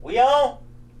We on?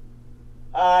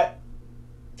 Alright.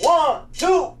 1,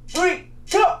 2, 3,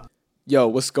 go! Yo,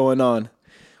 what's going on?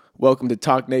 Welcome to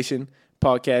Talk Nation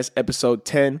Podcast, episode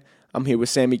 10. I'm here with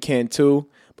Sammy Cantu,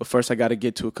 but first I got to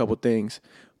get to a couple things.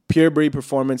 Pure Breed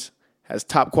Performance has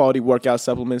top quality workout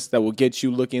supplements that will get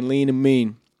you looking lean and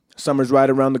mean. Summer's right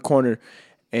around the corner,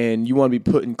 and you want to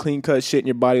be putting clean-cut shit in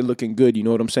your body looking good, you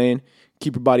know what I'm saying?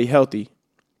 Keep your body healthy.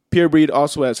 Pure Breed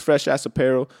also has fresh-ass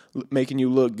apparel, making you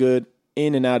look good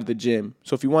in and out of the gym.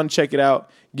 So if you want to check it out,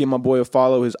 give my boy a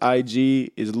follow. His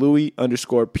IG is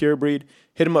Louis_purebreed.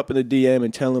 Hit him up in the DM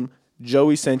and tell him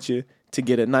Joey sent you to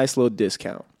get a nice little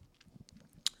discount.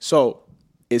 So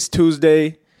it's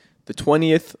Tuesday, the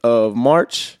 20th of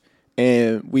March,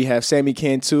 and we have Sammy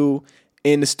Cantu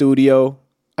in the studio.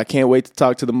 I can't wait to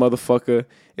talk to the motherfucker.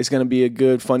 It's going to be a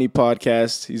good, funny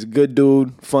podcast. He's a good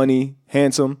dude, funny,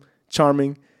 handsome,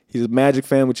 charming. He's a Magic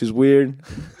fan, which is weird,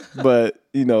 but,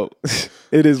 you know,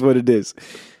 it is what it is.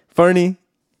 Fernie,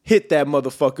 hit that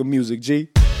motherfucker music, G.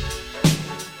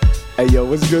 Hey, yo,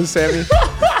 what's good, Sammy?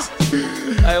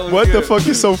 What the fuck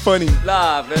is so funny?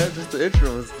 Nah, man, just the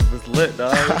intro was lit,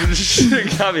 dog. This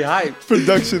shit got me hyped.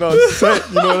 Production on set,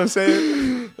 you know what I'm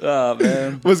saying? Oh,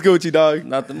 man. What's good with you, dog?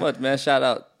 Nothing much, man. Shout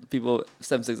out people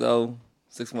 760-619.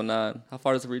 How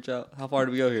far does it reach out? How far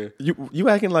do we go here? You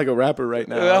acting like a rapper right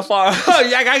now. How far?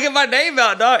 Yeah, I gotta get my name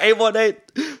out, dog.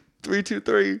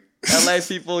 818-323. LA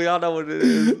people, y'all know what it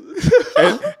is.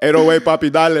 808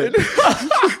 Papi Dale.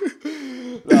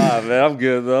 Nah, man, I'm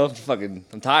good, though.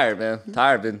 I'm tired, man.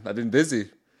 I've been busy.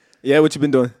 Yeah, what you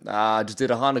been doing? I just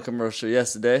did a Honda commercial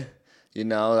yesterday. You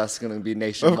know, that's going to be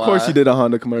nationwide. Of course you did a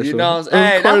Honda commercial. You know what I'm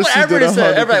saying? Hey, that's what everybody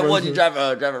said. Everybody, what, you drive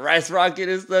a rice rocket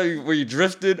and stuff? Were you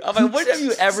drifted? I'm like, when have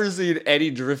you ever seen any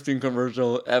drifting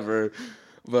commercial ever?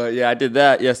 But, yeah, I did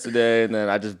that yesterday, and then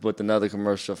I just booked another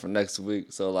commercial for next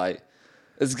week. So, like,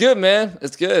 it's good, man.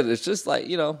 It's good. It's just like,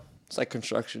 you know, it's like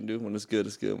construction, dude. When it's good,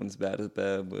 it's good. When it's bad, it's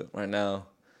bad. But right now,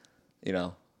 you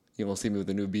know, you won't see me with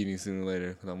a new beanie sooner or later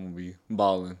because I'm going to be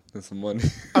balling and some money.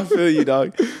 I feel you,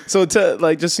 dog. So,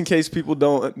 just in case people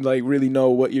don't, really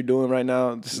know what you're doing right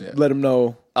now, just let them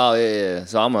know. Oh, yeah.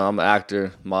 So, I'm an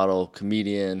actor, model,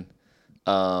 comedian,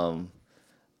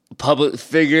 public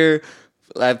figure.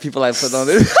 Like, people put on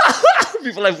this.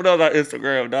 People put on our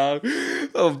Instagram, dog.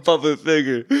 I'm a public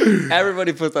figure.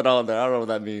 Everybody puts that on there. I don't know what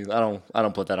that means. I don't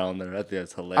put that on there. I think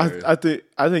that's hilarious. I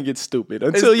think it's stupid.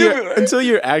 Until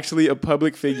you're actually a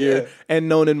public figure and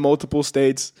known in multiple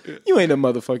states, you ain't a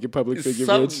motherfucking public figure,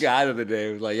 Some bitch. guy the other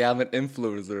day was like, yeah, I'm an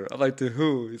influencer. I'm like, to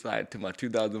who? He's like, to my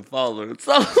 2,000 followers.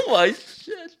 So I'm like,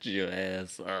 shut your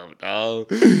ass up, dog.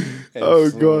 Oh,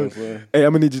 God. Hey,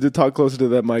 I'm going to need you to talk closer to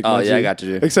that mic. Oh, yeah, I got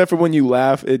you. Except for when you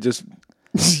laugh, it just...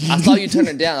 I saw you turn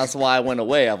it down. That's why I went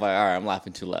away. I was like, all right, I'm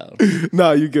laughing too loud.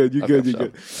 No, you good. You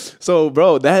good. So,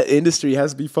 bro, that industry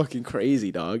has to be fucking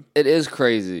crazy, dog. It is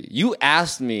crazy. You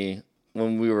asked me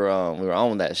when we were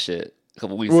on that shit a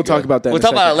couple weeks ago. We'll talk about that. We'll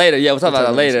talk about it later. Yeah, we'll talk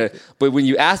about it later. But when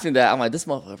you asked me that, I'm like, this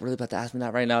motherfucker really about to ask me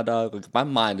that right now, dog? Like, my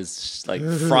mind is like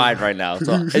fried right now.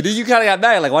 So, and then you kind of got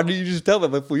mad. Like, why didn't you just tell me?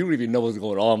 Like, you don't even know what's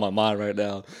going on in my mind right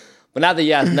now. But now that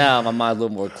you asked now, my mind's a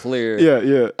little more clear.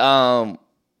 Yeah.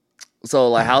 So,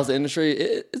 like, how's the industry?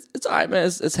 It's all right, man.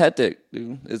 It's hectic,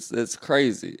 dude. It's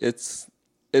crazy.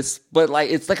 But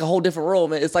like, it's like a whole different world,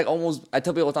 man. It's like almost, I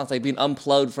tell people all the time, it's like being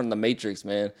unplugged from the Matrix,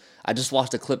 man. I just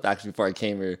watched a clip actually before I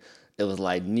came here. It was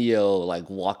like Neo, like,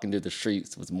 walking through the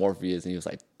streets with Morpheus, and he was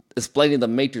like explaining the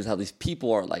Matrix, how these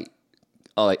people are like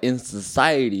in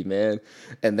society, man,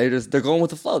 and they're going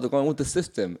with the flow, they're going with the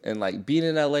system, and like being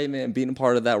in LA, man, being a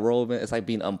part of that world, man, it's like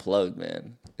being unplugged,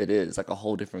 man. It is. It's like a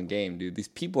whole different game, dude. These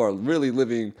people are really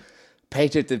living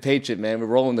paycheck to paycheck, man. We're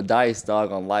rolling the dice,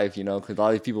 dog, on life, you know, because a lot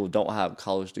of these people don't have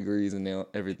college degrees and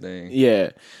everything. Yeah,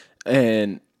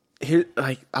 and here,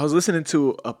 like, I was listening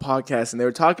to a podcast, and they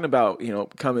were talking about, you know,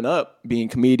 coming up, being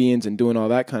comedians and doing all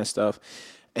that kind of stuff,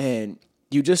 and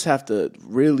you just have to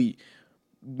really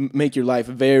make your life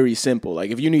very simple.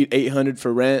 Like, if you need $800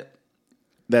 for rent,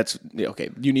 that's okay.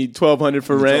 You need $1,200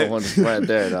 for rent. $1,200 right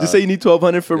there, dog. Just say you need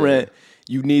 $1,200 for rent.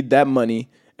 You need that money,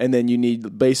 and then you need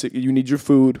you need your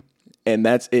food, and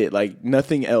that's it. Like,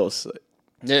 nothing else.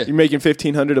 Yeah, you're making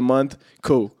 $1,500 a month.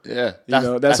 Cool. Yeah,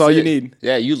 that's all you need.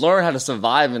 Yeah, you learn how to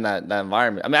survive in that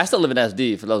environment. I mean, I still live in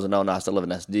SD. For those who don't know, I still live in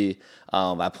SD.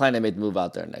 I plan to make the move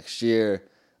out there next year.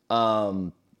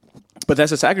 But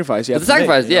that's a sacrifice. It's a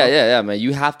sacrifice. Yeah, man.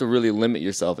 You have to really limit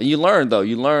yourself, and you learn though.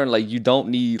 You learn like you don't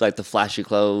need like the flashy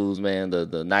clothes, man,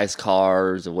 the nice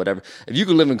cars or whatever. If you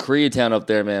could live in Koreatown up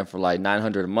there, man, for like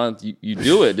 $900 a month, you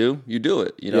do it, dude. You do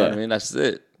it. You know what I mean? That's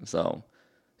it. So,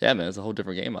 yeah, man, it's a whole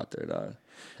different game out there, dog.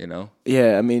 You know?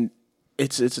 Yeah, I mean,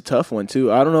 It's a tough one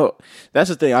too. I don't know. That's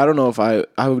the thing. I don't know if I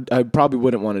probably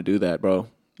wouldn't want to do that, bro.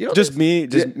 Just me.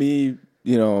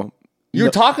 You know. You were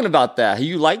talking about that.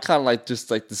 You like kind of like just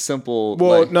like the simple.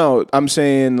 Well, like, no, I'm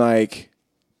saying like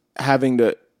having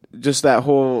just that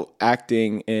whole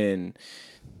acting and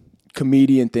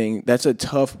comedian thing. That's a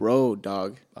tough road,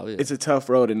 dog. Oh, yeah. It's a tough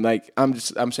road, and like I'm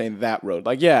saying that road.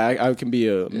 Like, yeah, I can be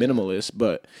a minimalist,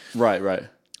 but right,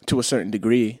 to a certain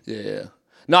degree. Yeah.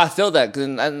 No, I feel that,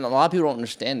 and a lot of people don't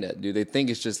understand that, dude. They think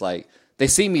it's just like they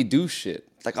see me do shit.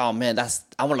 It's like, oh man,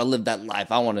 I want to live that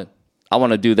life. I want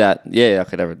to do that. Yeah,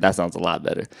 okay, that sounds a lot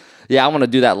better. Yeah, I want to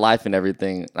do that life and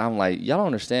everything. And I'm like, y'all don't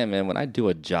understand, man. When I do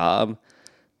a job,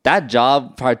 that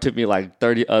job probably took me like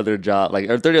 30 other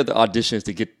auditions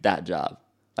to get that job.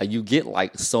 Like you get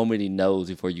like so many no's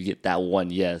before you get that one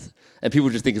yes. And people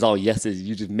just think it's all yeses.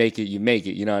 You just make it, you make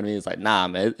it. You know what I mean? It's like, nah,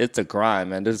 man, it's a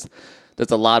grind, man. There's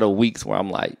a lot of weeks where I'm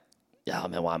like, yeah,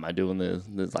 man, why am I doing this?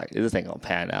 This ain't gonna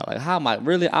pan out. Like, how am I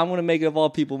really? I want to make it of all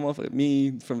people, motherfucker.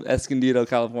 Me from Escondido,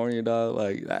 California, dog.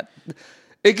 Like that.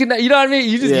 It can, you know what I mean?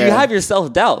 You have your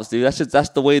self doubts, dude. That's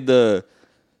the way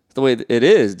it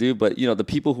is, dude. But you know, the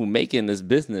people who make it in this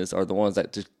business are the ones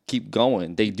that just keep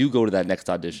going. They do go to that next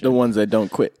audition. The ones that don't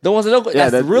quit. Yeah,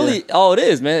 that's really all it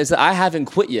is, man. It's I haven't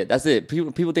quit yet. That's it.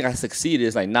 People think I succeeded.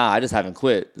 It's like, nah, I just haven't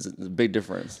quit. There's a big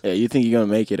difference. Yeah, you think you're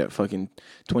gonna make it at fucking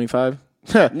 25?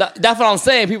 No, that's what I'm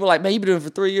saying. People are like, man, you've been doing it for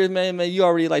 3 years, man. You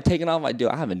already like taking off. Like, dude,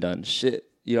 I haven't done shit.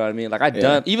 You know what I mean? Like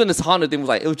done even this Honda thing was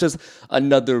like it was just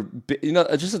another,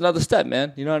 just another step,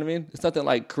 man. You know what I mean? It's nothing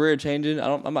like career changing.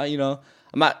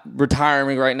 I'm not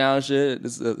retiring right now and shit.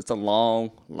 It's a long,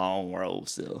 long road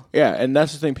still. Yeah, and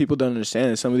that's the thing people don't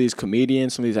understand. Some of these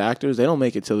comedians, some of these actors, they don't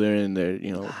make it till they're in their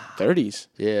 30s.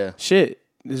 Yeah. Shit.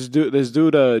 This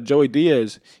dude, Joey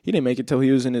Diaz, he didn't make it till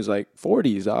he was in his like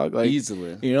 40s, dog. Like,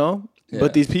 easily. You know? Yeah.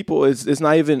 But these people, it's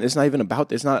not even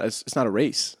about. It's not a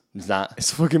race. It's not.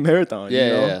 It's a fucking marathon. Yeah,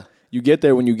 you know? yeah. You get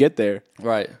there when you get there,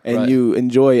 right? And you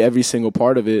enjoy every single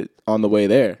part of it on the way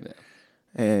there. Yeah.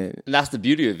 And that's the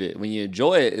beauty of it. When you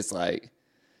enjoy it, it's like,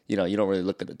 you don't really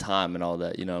look at the time and all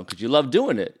that, because you love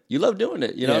doing it. You love doing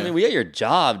it. You know what I mean? When you're at your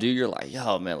job, dude, you're like,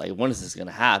 yo, man, like, when is this going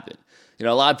to happen? A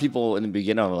lot of people in the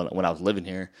beginning when I was living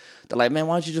here, they're like, man,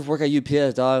 why don't you just work at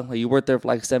UPS, dog? Like, you worked there for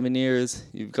like 7 years.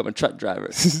 You become a truck driver.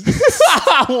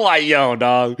 I'm like, yo,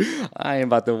 dog, I ain't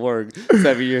about to work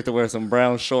 7 years to wear some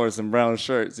brown shorts and brown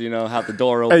shirts, have the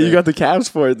door open. Hey, you got the calves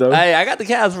for it, though. Hey, I got the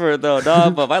calves for it, though,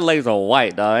 dog, but my legs are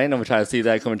white, dog. I ain't never trying to see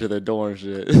that coming to the door and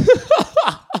shit.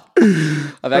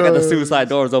 I got the suicide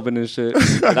doors open and shit.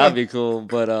 That'd be cool.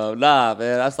 But nah,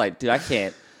 man, that's like, dude, I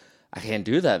can't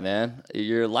do that, man.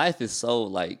 Your life is so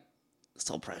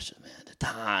precious, man. The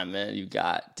time, man, you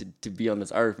got to be on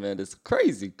this earth, man, it's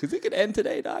crazy. Because it could end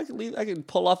today, dog. I can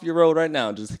pull off your road right now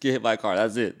and just get hit by a car.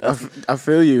 That's it. I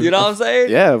feel you. You know what I'm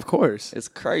saying? Yeah, of course. It's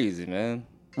crazy, man.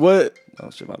 What? Oh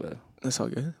shit, my bad. That's all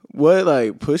good.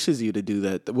 What pushes you to do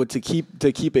that? What to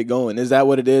keep it going? Is that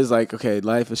what it is? Like, okay,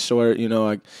 life is short.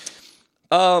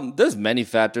 There's many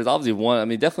factors. Obviously, one. I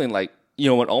mean, definitely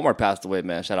when Omar passed away,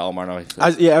 man. Shout out Omar.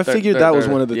 I figured that was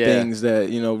one of the things that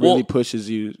really pushes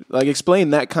you. Like,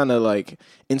 explain that kind of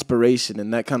inspiration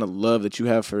and that kind of love that you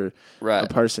have for a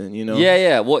person.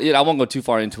 Yeah. Well, I won't go too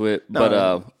far into it,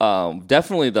 but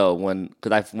definitely though when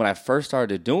I first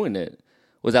started doing it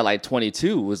was at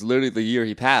 22. Was literally the year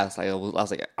he passed. I was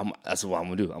like, that's what I'm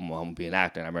gonna do. I'm gonna be an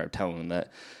actor. And I remember telling him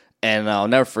that. And I'll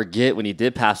never forget when he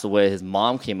did pass away. His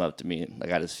mom came up to me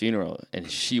at his funeral, and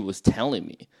she was telling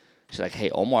me. She's like, hey,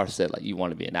 Omar said, you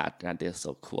want to be an actor. And I did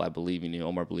so cool. I believe in you.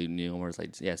 Omar believed in you. Omar's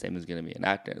like, yeah, Samuel's going to be an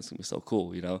actor. It's going to be so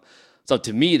cool, So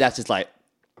to me, that's just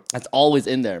that's always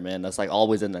in there, man. That's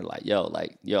always in there. Yo,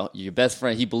 your best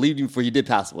friend, he believed in you before he did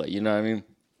pass away. You know what I mean?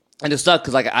 And it sucked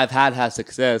because I've had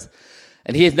success,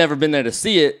 and he has never been there to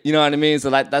see it. You know what I mean? So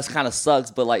that's kind of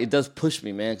sucks, but it does push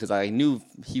me, man, because I knew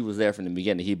he was there from the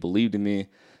beginning. He believed in me.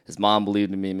 His mom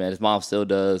believed in me, man. His mom still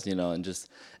does, and just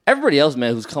everybody else,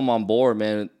 man, who's come on board,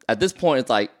 man. At this point,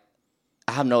 it's I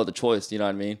have no other choice. You know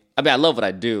what I mean? I mean, I love what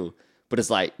I do, but it's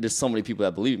there's so many people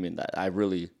that believe in me that I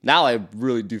really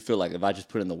do feel if I just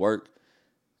put in the work,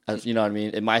 you know what I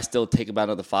mean? It might still take about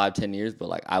another 5-10 years,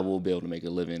 but I will be able to make a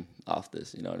living off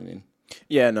this. You know what I mean?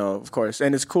 Yeah, no, of course.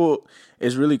 And it's cool.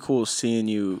 It's really cool seeing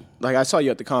you. I saw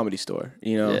you at the Comedy Store,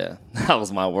 Yeah, that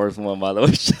was my worst one, by the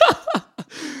way.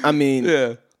 I mean,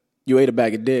 yeah. You ate a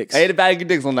bag of dicks. I ate a bag of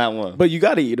dicks on that one. But you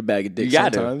got to eat a bag of dicks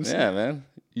sometimes. Yeah, man.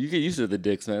 You get used to the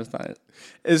dicks, man.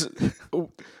 It's not.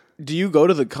 Do you go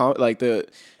to the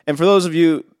and for those of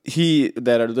you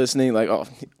that are listening, of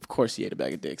course he ate a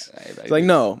bag of dicks. It's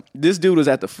no, this dude was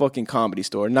at the fucking Comedy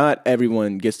Store. Not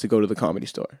everyone gets to go to the Comedy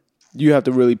Store. You have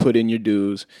to really put in your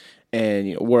dues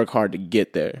and work hard to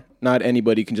get there. Not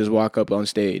anybody can just walk up on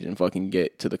stage and fucking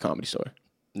get to the Comedy Store.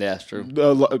 Yeah, that's true.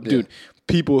 Dude,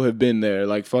 people have been there.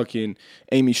 Like fucking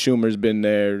Amy Schumer's been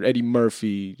there. Eddie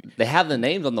Murphy. They have the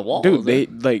names on the wall. Dude, they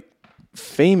like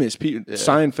famous people.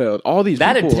 Seinfeld. All these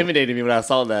that people. intimidated me when I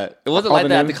saw that. It wasn't All like the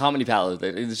that at the names? Comedy Palace.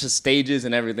 It was just stages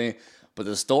and everything. But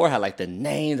the store had like the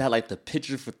names, had like the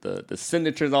pictures with the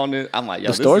signatures on it. I'm like, yo,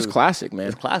 The store's classic, man.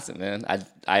 It's classic, man.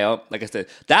 I like I said,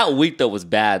 that week though was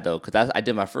bad though, because I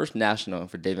did my first national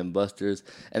for Dave and Buster's,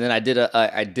 and then I did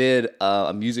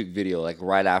a music video like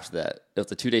right after that. It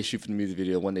was a 2-day shoot for the music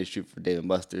video, 1-day shoot for Dave and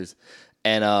Buster's,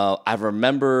 and I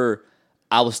remember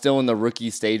I was still in the rookie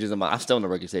stages. I'm still in the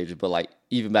rookie stages, but like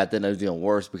even back then I was doing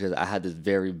worse because I had this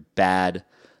very bad,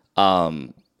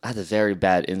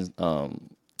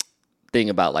 thing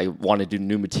about like wanting to do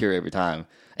new material every time,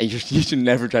 and you should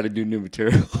never try to do new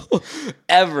material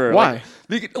ever. Why?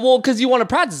 Like, because you want to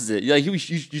practice it. Like you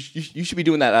should be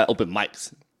doing that at open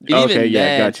mics. And Okay, even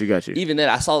yeah, then- got you. Even then,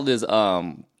 I saw this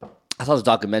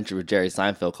documentary with Jerry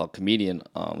Seinfeld called Comedian.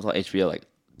 It was on HBO like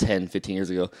 10, 15 years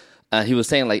ago. He was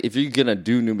saying like if you're gonna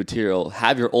do new material,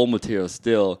 have your old material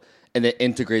still, and then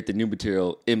integrate the new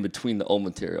material in between the old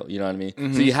material. You know what I mean?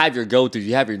 Mm-hmm. So you have your go-tos,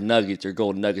 you have your nuggets, your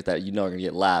golden nuggets that you know are going to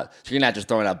get loud. So you're not just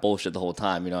throwing out bullshit the whole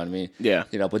time. You know what I mean? Yeah.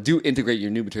 But do integrate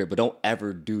your new material, but don't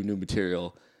ever do new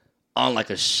material on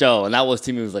like a show. And that was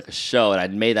to me was like a show, and I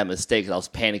made that mistake because I was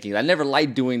panicking. I never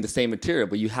liked doing the same material,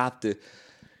 but you have to.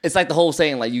 It's like the whole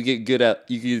saying, like you can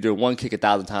either do one kick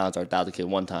 1,000 times or 1,000 kick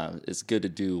one time. It's good to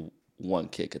do one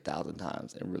kick 1,000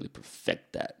 times and really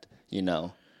perfect that.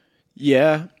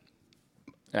 Yeah.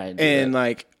 And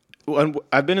like,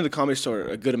 I've been in the Comedy Store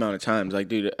a good amount of times. Like,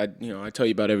 dude, I tell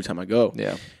you about it every time I go.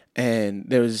 Yeah. And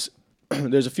there's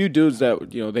a few dudes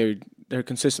that they're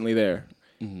consistently there,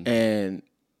 Mm-hmm. and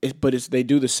they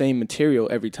do the same material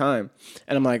every time.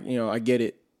 And I'm like, I get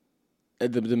it,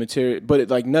 the material, but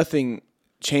like nothing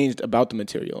changed about the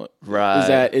material.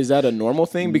 Right. Is that a normal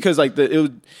thing? Because like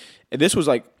this was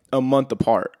like a month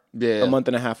apart. Yeah. A month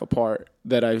and a half apart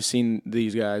that I've seen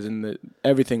these guys, and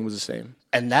everything was the same.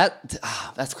 And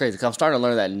that's crazy because I'm starting to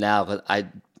learn that now because I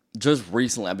just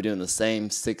recently I've been doing the same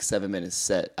 6-7 minute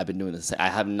set. I've been doing the same. I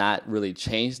have not really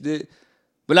changed it,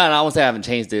 but I won't say I haven't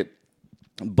changed it.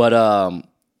 But how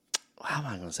am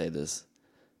I going to say this?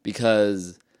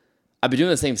 Because I've been doing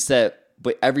the same set,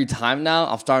 but every time now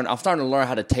I'm starting to learn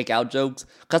how to take out jokes.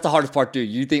 'Cause that's the hardest part, dude.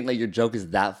 You think like your joke is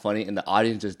that funny and the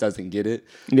audience just doesn't get it.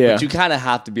 Yeah. But you kind of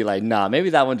have to be like, nah,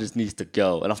 maybe that one just needs to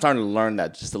go. And I'm starting to learn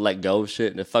that just to let go of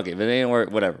shit and fuck it. If it ain't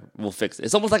work, whatever, we'll fix it.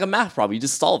 It's almost like a math problem. You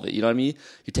just solve it. You know what I mean?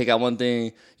 You take out one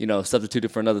thing, substitute it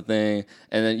for another thing,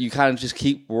 and then you kind of just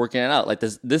keep working it out. Like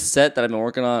this set that I've been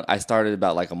working on, I started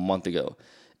about like a month ago,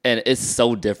 and it's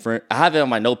so different. I have it on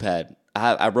my notepad.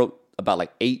 I wrote about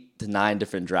like 8 to 9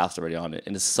 different drafts already on it,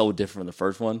 and it's so different from the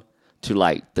first one to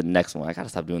like the next one. I gotta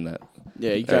stop doing that.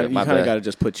 Yeah, you kind of got to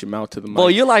just put your mouth to the mic.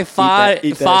 Well, you're like Eat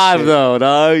that five shit. though,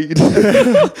 dog.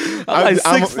 I'm like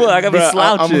 6 foot. I gotta be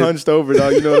slouching. I'm hunched over,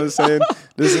 dog. You know what I'm saying?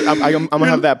 I'm gonna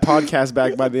have that podcast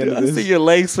back by the end of I this. see your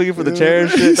legs swinging from the chair and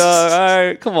shit, dog. All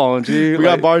right, come on, G. We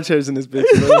got bar chairs in this bitch.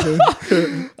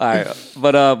 Bro. All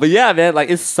right, but yeah, man, like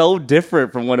it's so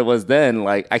different from what it was then.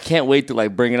 Like I can't wait to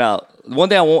like bring it out. One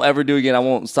thing I won't ever do again. I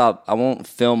won't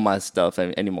film my stuff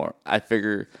anymore. I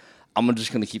figure I'm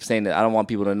just gonna keep saying that. I don't want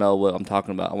people to know what I'm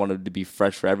talking about. I want it to be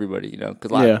fresh for everybody,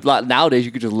 Because nowadays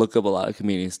you could just look up a lot of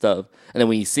comedian stuff, and then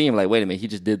when you see him, like, wait a minute, he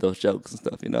just did those jokes and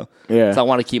stuff, Yeah. So I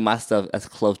want to keep my stuff as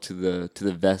close to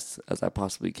the vest as I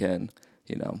possibly can,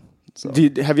 So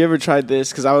Have you ever tried this?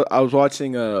 Because I was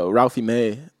watching Ralphie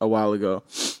May a while ago,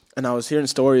 and I was hearing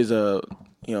stories.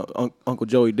 Uncle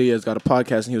Joey Diaz got a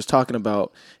podcast, and he was talking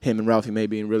about him and Ralphie May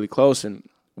being really close. And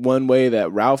one way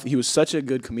that he was such a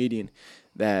good comedian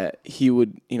that he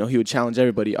would challenge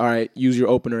everybody. All right, use your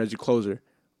opener as your closer,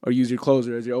 or use your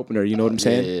closer as your opener. You know what I'm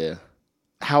saying? Yeah.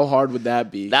 How hard would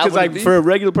that be? That Because would like be. for a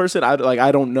regular person, I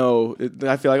don't know.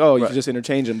 I feel like you Right. can just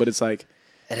interchange them, but it's like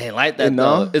It ain't like that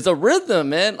No? though. It's a rhythm,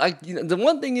 man. Like the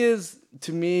one thing is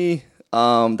to me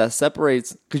that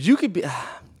separates because you could be.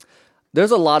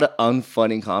 There's a lot of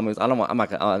unfunny comics. I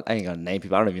ain't gonna name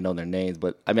people. I don't even know their names,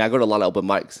 but I mean, I go to a lot of open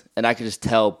mics, and I can just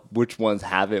tell which ones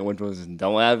have it, and which ones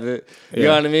don't have it. You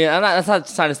know what I mean? That's not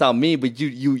trying to sound mean, but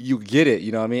you get it.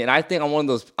 You know what I mean? And I think I'm one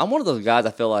of those guys.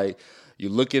 I feel like you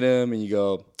look at him and you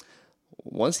go,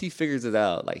 once he figures it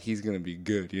out, like he's gonna be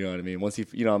good. You know what I mean? Once he,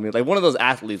 you know what I mean? Like one of those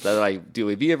athletes that are like,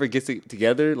 dude, if he ever gets it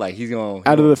together, like he's gonna.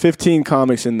 out of the 15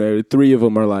 comics in there, 3 of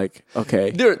them are like,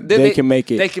 okay, they can make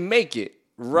it. They can make it.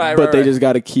 But they just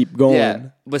got to keep going. Yeah,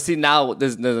 but see now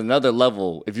there's another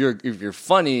level. If you're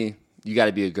funny, you got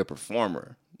to be a good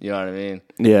performer. You know what I mean?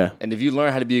 Yeah. And if you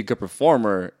learn how to be a good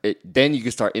performer, then you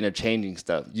can start interchanging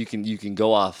stuff. You can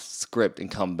go off script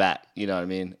and come back. You know what I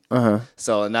mean?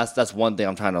 So, and that's one thing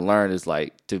I'm trying to learn is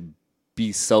like to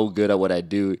be so good at what I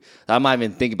do. I might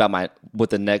even think about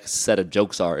what the next set of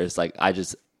jokes are. It's like I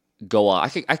just go on.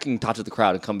 I can talk to the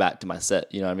crowd and come back to my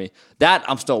set. You know what I mean? That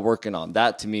I'm still working on.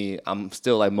 That to me, I'm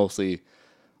still like mostly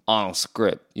on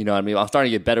script. You know what I mean? I'm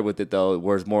starting to get better with it though,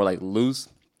 where it's more like loose.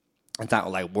 It's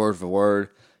not like word for word.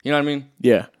 You know what I mean?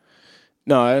 Yeah.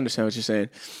 No, I understand what you're saying.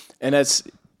 And that's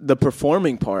the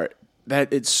performing part.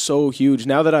 That it's so huge.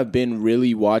 Now that I've been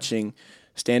really watching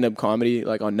stand-up comedy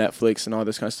like on Netflix and all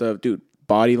this kind of stuff, dude,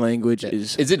 body language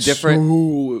is it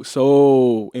different?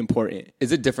 So important.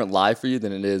 Is it different live for you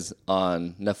than it is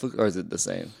on Netflix, or is it the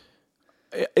same?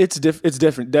 It's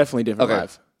different, definitely different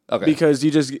live. Okay. Because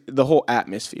the whole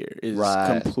atmosphere is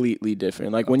completely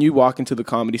different. Like when you walk into the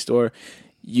Comedy Store,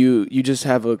 you just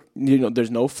have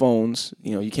there's no phones.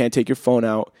 You know, you can't take your phone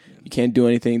out. You can't do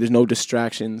anything. There's no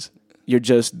distractions. You're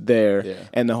just there. Yeah.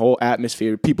 And the whole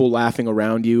atmosphere, people laughing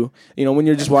around you. You know, when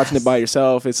you're just watching it by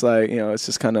yourself, it's like, you know, it's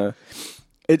just kind of,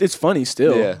 it's funny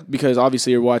still because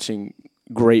obviously you're watching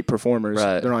great performers.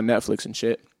 Right. They're on Netflix and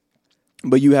shit.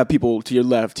 But you have people to your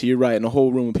left, to your right, and a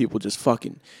whole room of people just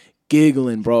fucking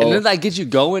giggling, bro. And then that gets you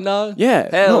going, dog? Yeah.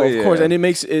 Hell of course. And it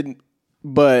makes it,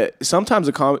 but sometimes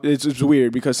it's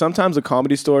weird because sometimes a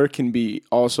Comedy Store can be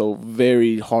also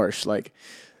very harsh. Like,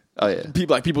 oh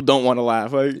yeah, people don't want to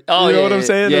laugh. Like, you know what I'm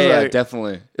saying? Yeah, like,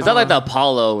 definitely. It's not like the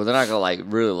Apollo where they're not gonna like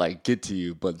really like get to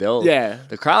you, but they'll. Yeah.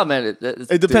 The crowd, man.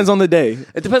 It depends on the day.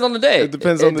 It depends on the day. It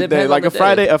depends on the day. Like a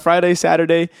Friday,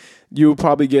 Saturday, you'll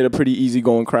probably get a pretty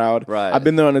easygoing crowd. Right. I've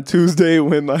been there on a Tuesday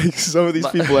when like some of these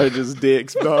people are just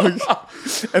dicks, dog.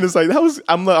 And it's like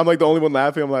I'm like the only one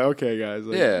laughing. I'm like, okay, guys.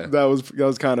 Like, Yeah. That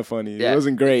was kind of funny. Yeah. It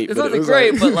wasn't great. It but wasn't it was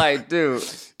great, like, but like, dude,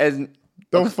 and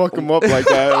don't fuck them up like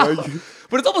that. Like,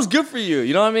 but it's almost good for you.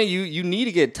 You know what I mean? You need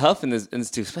to get tough in this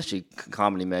too, especially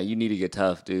comedy, man. You need to get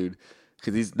tough, dude,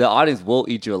 because the audience will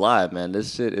eat you alive, man.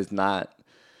 This shit is not.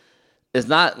 It's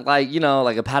not like, you know,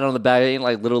 like a pat on the back. It ain't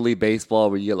like Little League baseball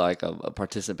where you get like a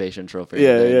participation trophy.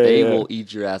 They will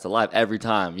eat your ass alive every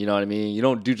time. You know what I mean? You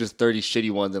don't do just 30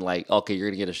 shitty ones and like, okay, you're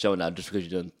going to get a show now just because you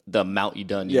done the amount you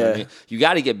done. You know what I mean? You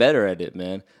got to get better at it,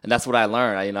 man. And that's what I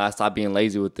learned. I stopped being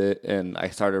lazy with it and I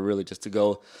started really just to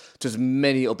go to as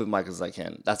many open mics as I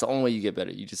can. That's the only way you get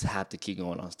better. You just have to keep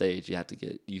going on stage. You have to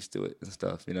get used to it and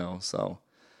stuff, you know? So,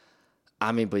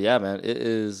 I mean, but yeah, man, it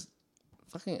is...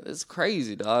 fucking, it's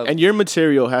crazy, dog. and your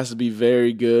material has to be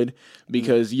very good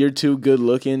because you're too good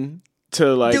looking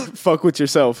to like fuck with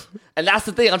yourself. And that's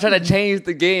the thing. I'm trying to change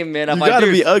the game, man. You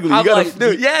gotta be ugly.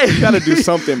 You gotta do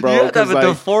something, bro. You have to have a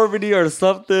deformity or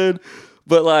something.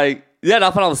 But like, yeah,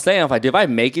 that's what I was saying. If I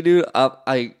make it, dude,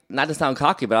 I not to sound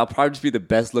cocky, but I'll probably just be the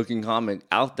best looking comic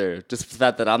out there. Just for the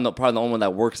fact that I'm probably the only one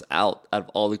that works out of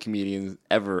all the comedians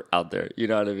ever out there. You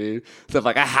know what I mean? So if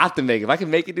I have to make it. If I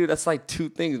can make it, dude, that's like two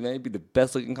things, man. Be the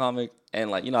best looking comic and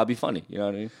like, I'll be funny. You know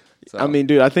what I mean? So. I mean,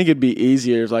 dude, I think it'd be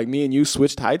easier if like me and you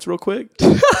switched heights real quick.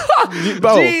 Bro,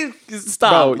 Jeez,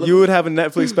 stop. Bro, you would have a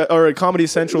Netflix or a Comedy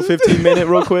Central 15-minute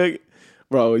real quick.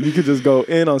 Bro, you could just go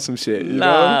in on some shit. You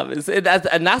know?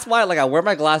 That's why like I wear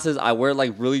my glasses. I wear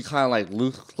like really kind of like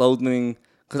loose clothing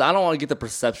because I don't want to get the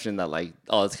perception that like,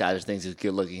 oh, this guy just thinks he's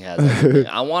good looking.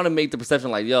 I want to make the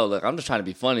perception like, yo, look, I'm just trying to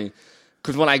be funny.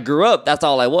 Because when I grew up, that's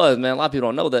all I was, man. A lot of people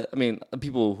don't know that. I mean,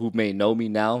 people who may know me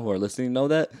now who are listening know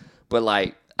that. But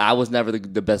like, I was never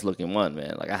the best looking one,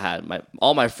 man. Like I had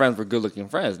all my friends were good looking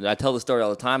friends. And I tell the story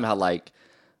all the time how like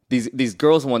these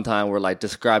girls one time were like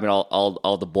describing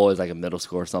all the boys like in middle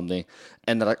school or something.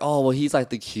 And they're like, oh, well, he's like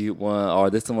the cute one, or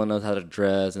this one knows how to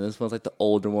dress, and this one's like the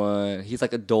older one. He's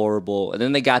like adorable. And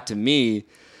then they got to me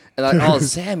and like, oh,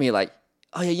 Sammy, like,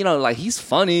 oh yeah, like he's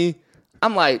funny.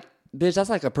 I'm like, bitch, that's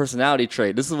like a personality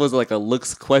trait. This was like a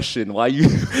looks question. Why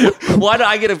do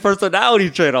I get a personality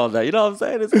trait on that? You know what I'm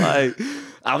saying? It's like,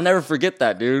 I'll never forget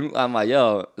that, dude. I'm like,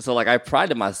 yo. So like, I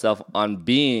prided myself on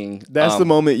being. That's the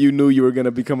moment you knew you were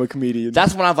gonna become a comedian.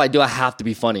 That's when I was like, I have to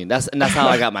be funny. That's how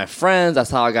I got my friends.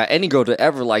 That's how I got any girl to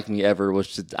ever like me ever. Was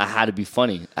just, I had to be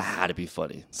funny. I had to be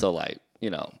funny. So like,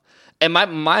 and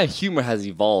my humor has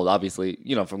evolved, obviously,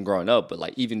 from growing up. But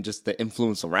like, even just the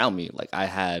influence around me, like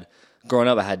growing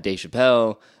up, I had Dave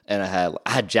Chappelle and I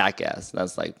had Jackass.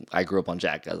 That's like, I grew up on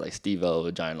Jackass, like Steve-O,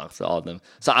 Johnny Knoxville, all of them.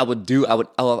 So I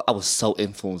was so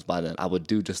influenced by them. I would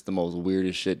do just the most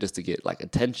weirdest shit just to get like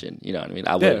attention. You know what I mean?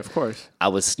 Yeah, of course. I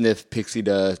would sniff pixie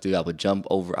dust, dude. I would jump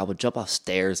off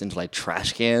stairs into like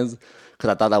trash cans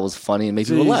because I thought that was funny and made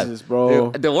people laugh.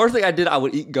 Bro. Dude, the worst thing I did, I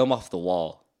would eat gum off the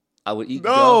wall. I would eat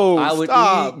No, gum. I would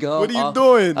stop. eat gum. What are you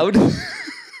doing? I would,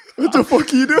 What the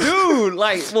fuck are you doing? dude.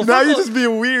 Like, well, Now fuck you're off. just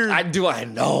being weird. I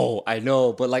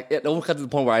know, but like it almost got to the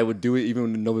point where I would do it even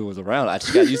when nobody was around. I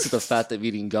just got used to the fact of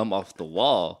eating gum off the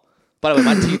wall. By the way,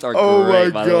 my teeth are Oh great.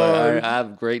 my By the way, God. I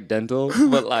have great dental,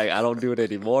 but like I don't do it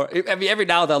anymore. I mean, every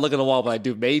now and then I look at the wall, but I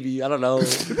do maybe. I don't know.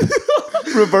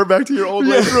 Revert back to your old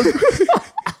ways.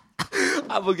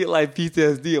 I'm gonna get like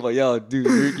PTSD. I'm like, yo,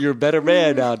 dude, you're a better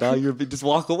man now, dog. You're just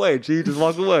walk away, G. Just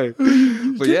walk away.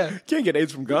 But yeah, Can't get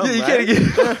AIDS from gum. you right?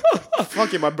 can't get.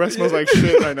 Fuck it, my breath smells like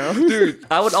shit right now. Dude,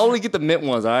 I would only get the mint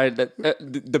ones. All right,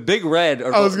 the big red.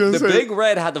 Or I was gonna the say- big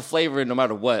red had the flavor no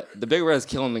matter what. The big red is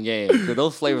killing the game because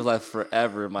those flavors last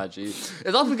forever, my G.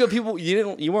 It's also because people you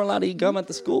weren't allowed to eat gum at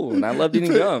the school, and I loved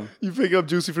eating gum. You pick up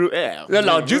juicy fruit. Yeah.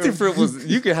 No, juicy fruit was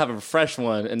you could have a fresh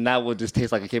one, and that would just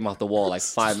taste like it came off the wall like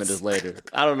 5 minutes later.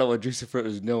 I don't know what juicy fruit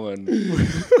was doing.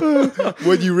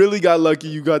 When you really got lucky,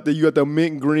 you got the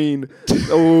mint green.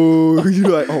 Oh, you're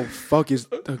like, oh fuck, is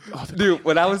Dude,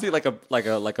 when I would see like a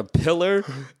pillar,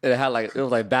 and it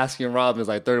was like Baskin Robbins,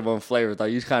 like 31 flavors.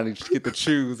 Like you just kind of get to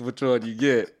choose which one you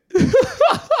get.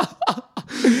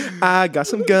 I got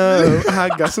some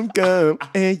gum,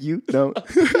 and you don't.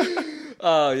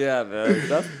 Oh yeah,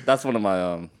 man. That's one of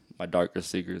my darker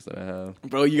secrets that I have.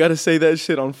 Bro, you gotta say that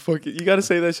shit on fucking. You gotta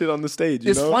say that shit on the stage.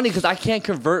 You It's know? funny because I can't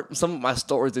convert some of my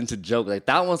stories into jokes. Like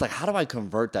that one's like, how do I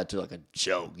convert that to like a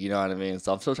joke? You know what I mean?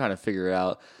 So I'm still trying to figure it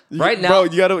out. Right now, bro,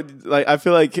 you gotta like. I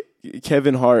feel like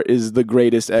Kevin Hart is the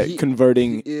greatest at He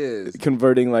converting is.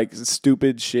 like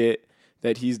stupid shit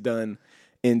that he's done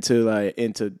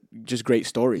into just great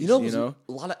stories. You know,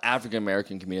 a lot of African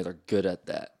American comedians are good at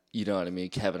that. You know what I mean?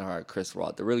 Kevin Hart, Chris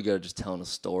Rock, they're really good at just telling a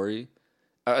story.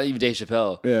 Even Dave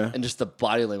Chappelle. Yeah. And just the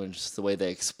body language, just the way they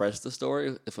express the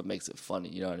story, if it makes it funny.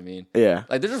 You know what I mean? Yeah.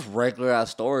 Like, they're just regular ass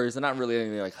stories. They're not really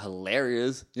anything, like,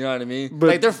 hilarious. You know what I mean? But-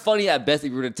 like, they're funny at best if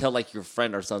you were to tell, like, your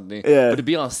friend or something. Yeah. But to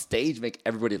be on stage, make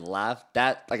everybody laugh,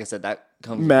 that, like I said, that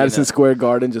comes with Madison being Square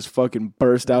Garden just fucking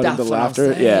burst out that's into what I'm laughter.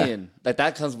 Yeah. saying. Like,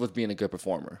 that comes with being a good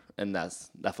performer. And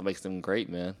that's what makes them great,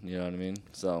 man. You know what I mean?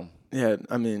 So... Yeah,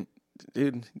 I mean,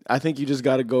 dude, I think you just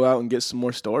got to go out and get some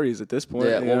more stories at this point.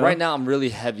 Yeah, you well, know? right now I'm really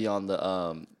heavy on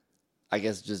the, I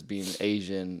guess just being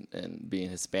Asian and being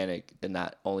Hispanic and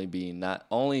not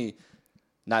only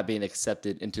not being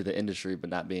accepted into the industry, but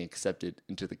not being accepted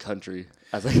into the country.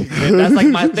 That's like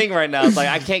my thing right now. It's like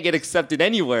I can't get accepted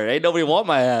anywhere. Ain't nobody want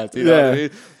my ass. You know what I Yeah. mean?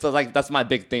 So like that's my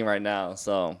big thing right now.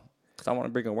 So because I want to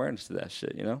bring awareness to that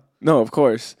shit. You know, No, of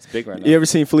course. it's big right now. You ever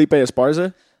seen Felipe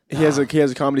Esparza? He has a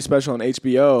comedy special on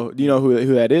HBO. Do you know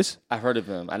who that is? I've heard of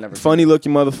him. I never. Funny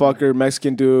looking motherfucker,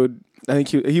 Mexican dude. I think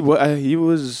he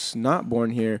was not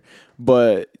born here,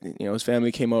 but you know his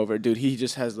family came over. Dude, he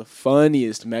just has the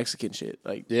funniest Mexican shit.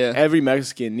 Like Yeah. every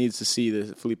Mexican needs to see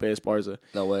this Felipe Esparza.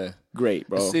 No way. Great,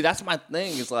 bro. See, that's my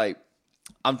thing. It's like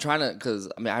I'm trying to, because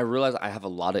I mean, I realize I have a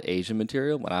lot of Asian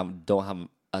material, but I don't have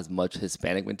as much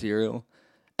Hispanic material,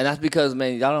 and that's because,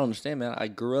 man, y'all don't understand, man. I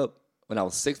grew up when I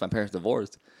was 6. My parents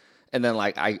divorced, and then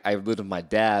like I lived with my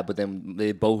dad, but then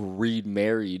they both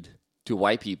remarried to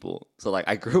white people. So like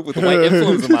I grew up with white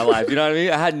influence in my life. You know what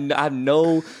I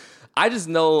mean? I just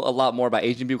know a lot more about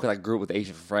Asian people because I grew up with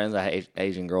Asian friends. I had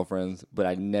Asian girlfriends, but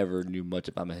I never knew much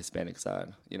about my Hispanic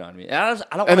side. You know what I mean? And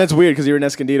I don't. And that's weird because you're in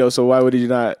Escondido, so why would you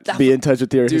not be in touch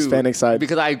with your Dude, Hispanic side?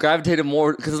 Because I gravitated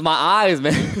more, because it's my eyes,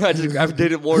 man. I just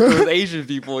gravitated more towards Asian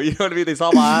people. You know what I mean? They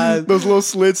saw my eyes. Those little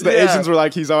slits, the Yeah. Asians were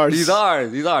like, he's ours. These are.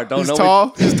 Don't He's know.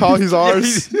 tall. He's tall. He's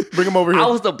ours. he's- Bring him over here. I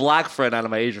was the black friend out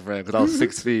of my Asian friend because I was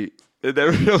 6 feet. And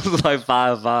everyone was like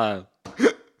 5'5".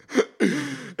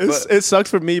 It sucks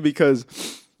for me because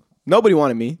nobody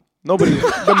wanted me. Nobody.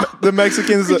 the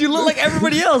Mexicans. You look like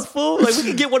everybody else, fool. Like we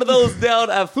could get one of those down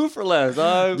at Food for Less.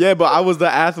 Yeah, but I was the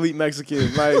athlete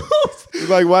Mexican.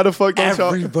 Like why the fuck don't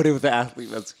y'all? Everybody was an athlete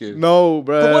Mexican. No,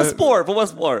 bro. For what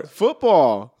sport?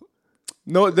 Football.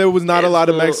 No, there was not a lot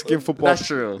of Mexican football. That's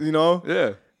true. You know?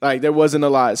 Yeah. Like there wasn't a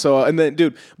lot. So and then,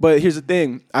 dude. But here's the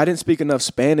thing: I didn't speak enough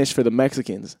Spanish for the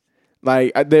Mexicans.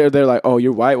 Like they're like, oh,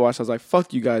 you're whitewashed. I was like,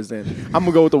 fuck you guys. Then I'm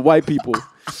gonna go with the white people.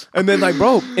 And then like,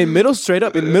 bro, in middle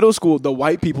school, the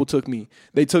white people took me.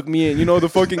 They took me in. You know the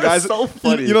fucking guys. so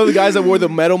funny. You know the guys that wore the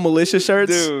Metal Militia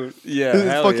shirts. Dude.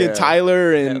 Yeah. Fucking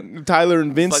Tyler and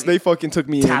Vince. Fucking They fucking took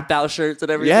me in. Tapped out shirts and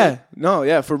everything. Yeah, no,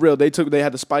 yeah, for real. They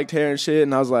had the spiked hair and shit,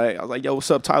 and I was like, yo, what's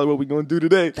up, Tyler? What we gonna do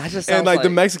today? That just and sounds like the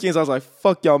like- Mexicans, I was like,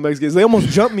 fuck y'all Mexicans. They almost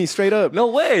jumped me straight up. No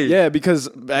way. Yeah, because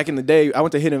back in the day, I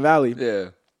went to Hidden Valley. Yeah.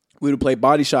 We would play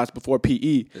body shots before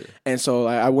PE, and so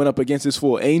I went up against this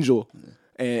fool Angel,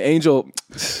 and Angel,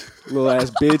 little ass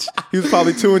bitch, he was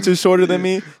probably 2 inches shorter than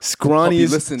me, scrawny Hope you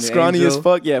as listen, scrawny Angel. as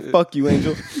fuck. Yeah, fuck you,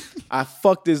 Angel. I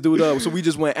fucked this dude up. So we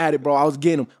just went at it, bro. I was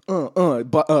getting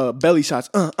him, belly shots,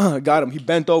 got him. He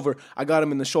bent over. I got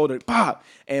him in the shoulder, pop.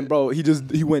 And bro,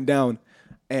 he went down.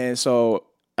 And so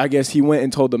I guess he went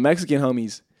and told the Mexican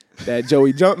homies that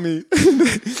Joey jumped me.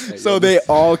 So they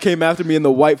all came after me, and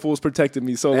the white fools protected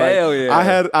me. So like, Hell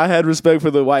yeah. I had respect for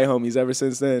the white homies ever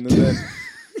since then. And then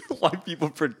White people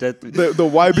protect me. the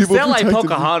white You people sound like protected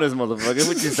me. Pocahontas, motherfucker. That's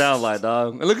what you sound like,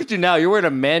 dog. And look at you now. You're wearing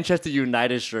a Manchester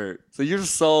United shirt. So you're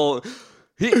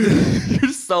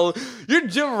you're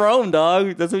Jim Rome,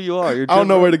 dog. That's who you are. You're Jim I don't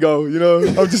know Rome. where to go. You know,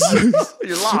 I'm just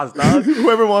You're lost, dog.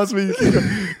 whoever wants me,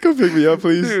 come pick me up,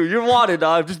 please. Dude, you're wanted,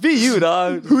 dog. Just be you,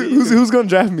 dog. Who's gonna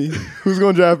draft me? Who's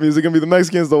gonna draft me? Is it gonna be the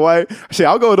Mexicans, the white? Shit,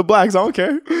 I'll go with the blacks. I don't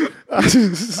care.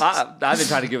 I've been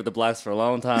trying to give it the blacks for a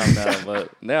long time now, but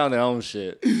they're on their own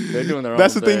shit. They're doing their own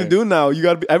That's the thing thing to do now. You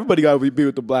gotta be. Everybody gotta be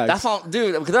with the blacks. That's all,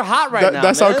 dude. Because they're hot right now.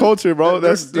 That's man. our culture, bro. They're-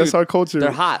 That's dude, our culture.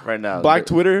 They're hot right now. Black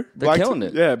Twitter. They're Black killing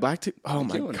it. Yeah, black. Oh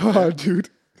my killing it, god, man. dude.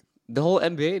 The whole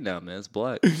NBA now, man, it's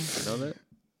black. You know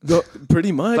that?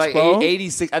 Pretty much, Like bro.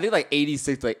 86. I think like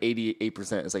 86 to like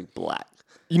 88% is like black.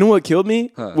 You know what killed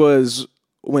me was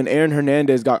when Aaron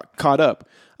Hernandez got caught up.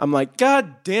 I'm like,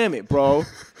 God damn it, bro.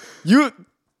 You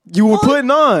were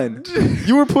putting on.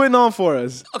 You were putting on for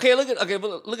us. But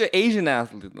look at Asian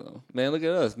athletes though. Man, look at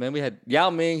us. Man, we had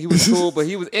Yao Ming, he was cool, but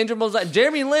he was injured most of the time.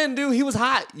 Jeremy Lin, dude, he was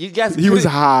hot. You guys He was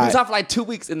hot. He was hot for like 2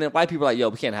 weeks, and then white people were like, yo,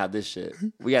 we can't have this shit.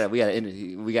 We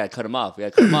gotta cut him off.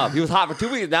 He was hot for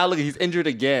 2 weeks. Now look, he's injured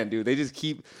again, dude. They just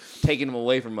keep taking him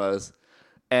away from us.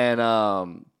 And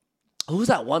who was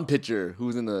that one pitcher who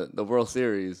was in the World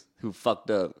Series who fucked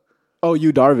up? Oh,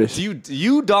 you Darvish.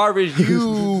 You Darvish,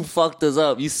 you fucked us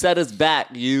up. You set us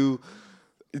back. We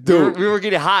were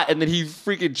getting hot, and then he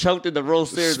freaking choked in the World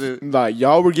Series. Like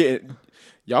y'all were getting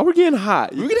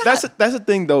hot. That's the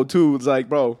thing though too. It's like,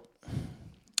 bro,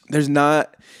 there's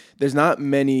not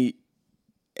many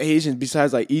Asians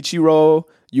besides like Ichiro,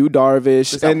 you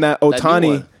Darvish, and that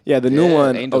Ohtani. The new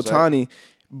one, Angels, Ohtani. right?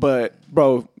 But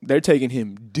bro, they're taking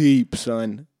him deep,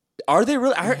 son. Are they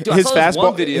really? I heard, dude, His I saw this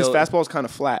one fastball, video. his fastball is kind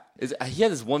of flat. He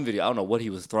had this one video. I don't know what he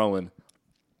was throwing,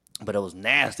 but it was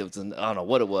nasty. I don't know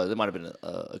what it was. It might have been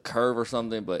a curve or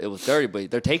something, but it was dirty. But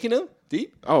they're taking him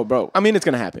deep. Oh, bro. I mean, it's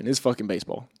gonna happen. It's fucking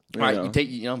baseball. All right, you take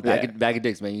bag of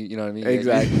dicks, man. You know what I mean?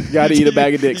 Exactly. You gotta eat a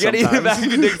bag of dicks. You gotta eat a sometimes.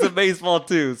 bag of dicks in baseball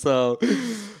too. So,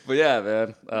 but yeah,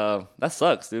 man, that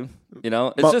sucks, dude. You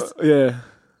know, it's just. Yeah.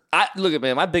 Look at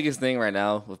man, my biggest thing right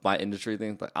now with my industry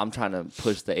thing, like I'm trying to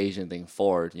push the Asian thing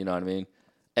forward. You know what I mean?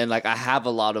 And like I have a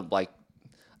lot of like,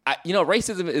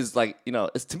 racism is like,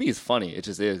 it's to me it's funny. It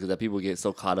just is because that people get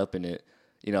so caught up in it.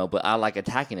 But I like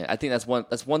attacking it. I think that's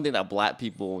one thing that black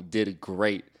people did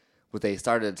great. But they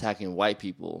started attacking white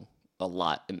people a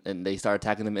lot, and they started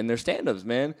attacking them in their stand-ups,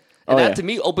 man. And that to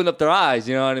me opened up their eyes.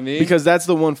 You know what I mean? Because that's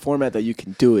the one format that you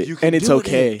can do it, and it's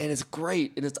okay, and it's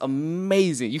great, and it's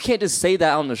amazing. You can't just say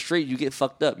that on the street; you get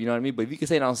fucked up. You know what I mean? But if you can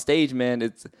say it on stage,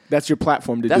 man, that's your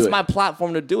platform to do it. That's my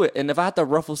platform to do it. And if I have to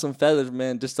ruffle some feathers,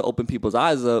 man, just to open people's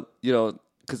eyes up,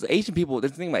 because Asian people, the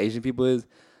thing about Asian people is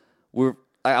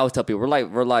I always tell people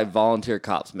we're like volunteer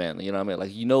cops, man. You know what I mean?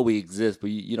 Like we exist,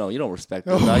 but you don't respect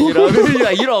us. You know what I mean?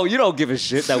 Like, you don't give a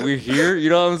shit that we're here.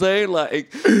 You know what I'm saying?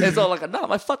 Like, and so like no,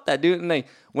 like fuck that, dude. And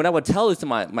when I would tell this to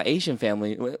my Asian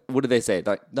family, what do they say?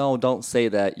 Like, no, don't say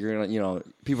that. You're gonna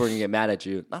people are gonna get mad at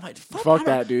you. I'm like, fuck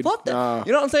that, dude. Fuck that.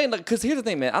 You know what I'm saying? Like, because here's the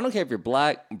thing, man. I don't care if you're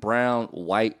black, brown,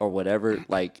 white, or whatever.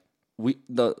 Like.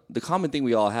 The common thing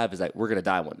we all have is like we're gonna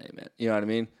die one day, man. You know what I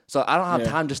mean? So I don't have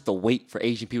time just to wait for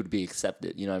Asian people to be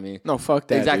accepted. You know what I mean? No, fuck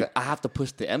that. Exactly. Dude. I have to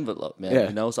push the envelope, man.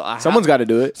 Yeah. So someone's got to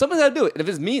do it. Someone's got to do it. And if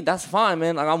it's me, that's fine,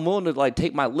 man. Like I'm willing to like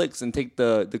take my licks and take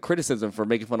the criticism for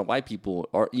making fun of white people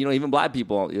or even black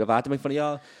people. If I have to make fun of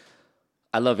y'all,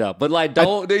 I love y'all. But like,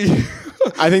 don't.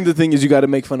 I think the thing is you got to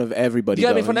make fun of everybody. You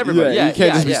got to make fun of everybody. Yeah, you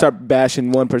can't just start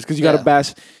bashing one person because you got to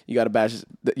bash. You got to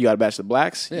bash the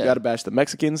blacks. Yeah. You got to bash the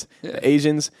Mexicans, the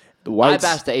Asians, the whites.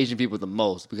 I bash the Asian people the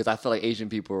most because I feel like Asian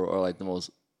people are like the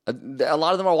most. A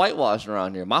lot of them are whitewashed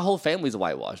around here. My whole family's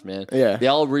whitewashed, man. Yeah, they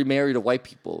all remarried to white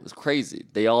people. It's crazy.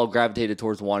 They all gravitated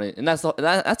towards wanting, and that's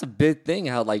a big thing.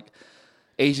 How like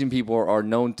Asian people are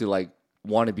known to like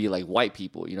want to be like white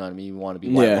people. You know what I mean? You want to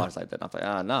be whitewashed like that. And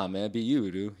I'm like, nah, man, be you,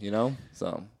 dude.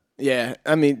 So yeah,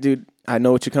 I mean, dude, I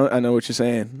know what you're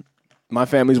saying. My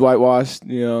family's whitewashed,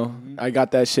 I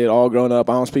got that shit all grown up.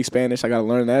 I don't speak Spanish. I got to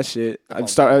learn that shit.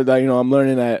 I'm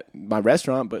learning at my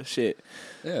restaurant, but shit.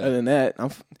 Yeah. Other than that,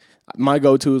 my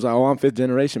go-to is, I'm fifth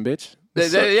generation, bitch.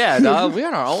 Yeah, dog. We're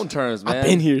on our own terms, man. I've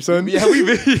been here, son. Yeah, we've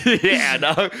been. Yeah,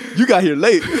 dog. You got here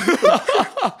late.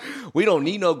 We don't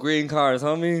need no green cards,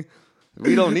 homie.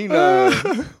 We don't need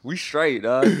no. We straight,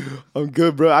 dog. I'm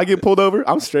good, bro. I get pulled over.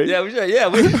 I'm straight. Yeah, we straight. Yeah,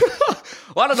 we.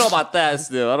 Well, I don't know about that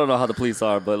still. I don't know how the police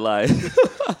are, but like.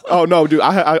 Oh no, dude!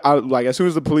 I like as soon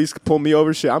as the police pull me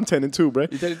over, shit, I'm 10-2, bro.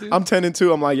 You 10-2? I'm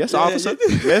 10-2. I'm like, yes, officer.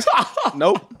 yeah. Yes.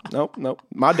 Nope.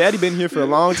 My daddy been here for a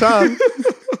long time.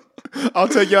 I'll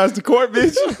take your ass to court,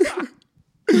 bitch.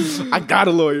 I got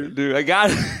a lawyer, Dude, I got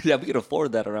yeah, we can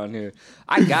afford that around here.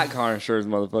 I got car insurance,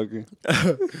 motherfucker.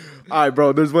 All right,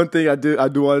 bro. There's one thing I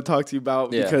do want to talk to you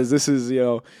about Yeah. because this is,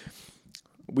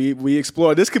 we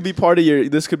explore. This could be part of your.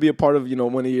 This could be a part of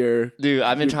one of your. Dude,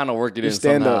 I've been trying to work it in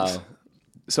stand-ups. somehow.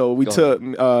 So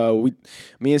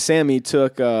me and Sammy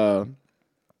took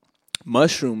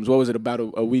mushrooms. What was it, about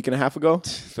a week and a half ago?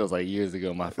 Feels like years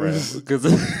ago, my friend. Because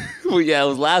yeah, it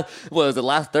was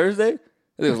last Thursday?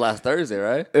 I think it was last Thursday,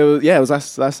 right? It was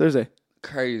last Thursday.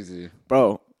 Crazy.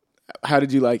 Bro, how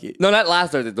did you like it? No, not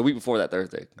last Thursday, the week before that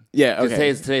Thursday. Yeah, 'Cause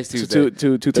okay. Today's So Tuesday.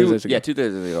 two Thursdays ago. Yeah, 2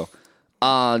 Thursdays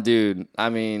ago. Dude, I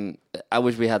mean, I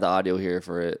wish we had the audio here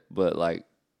for it, but like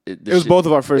It was both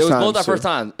of our first times. It was both our so first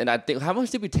times, and I think how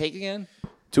much did we take again?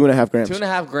 2.5 grams.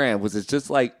 2.5 grams. Was it just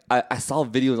like I saw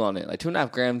videos on it? Like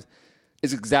 2.5 grams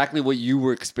is exactly what you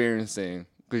were experiencing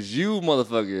because you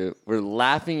motherfucker were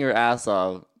laughing your ass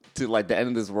off to like the end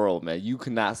of this world, man. You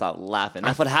could not stop laughing.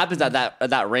 That's what happens at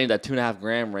that range, that 2.5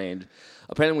 gram range.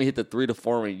 Apparently, when we hit the 3 to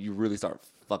 4 range, you really start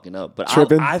fucking up. But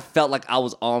Tripping. I felt like I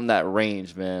was on that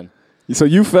range, man. So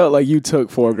you felt like you took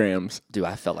 4 grams. Dude,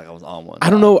 I felt like I was on one. I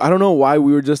don't know why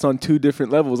we were just on 2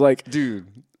 different levels. Like, Dude.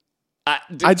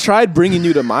 I tried bringing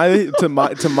you to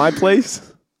my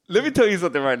place. Let me tell you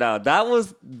something right now. That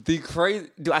was the crazy.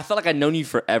 Dude, I felt like I'd known you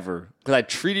forever because I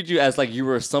treated you as like you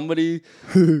were somebody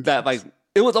that like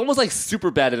it was almost like super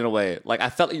bad in a way. Like I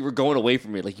felt like you were going away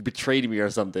from me, like you betrayed me or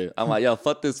something. I'm like, yo,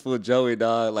 fuck this fool Joey,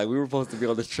 dog. Like we were supposed to be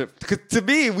on this trip. Because to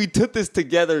me, we took this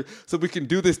together so we can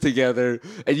do this together,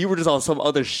 and you were just on some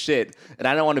other shit, and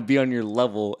I didn't want to be on your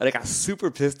level, and I got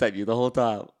super pissed at you the whole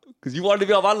time. Because you wanted to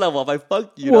be on my level. I'm like,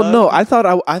 fuck you. Well, dog. no, I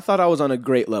thought I was on a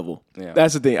great level. Yeah.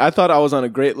 That's the thing. I thought I was on a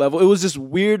great level. It was just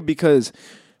weird because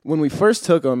when we first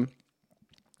took them,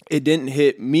 it didn't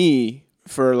hit me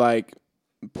for like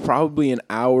probably an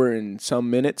hour and some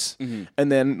minutes. Mm-hmm.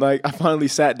 And then like I finally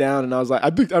sat down and I was like,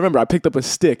 I remember I picked up a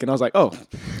stick and I was like, oh,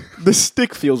 the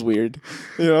stick feels weird.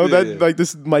 Like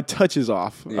this, my touch is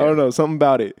off. Yeah. I don't know, something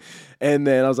about it. And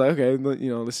then I was like, okay,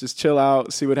 let's just chill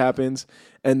out, see what happens.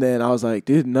 And then I was like,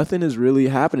 dude, nothing is really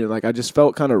happening. Like I just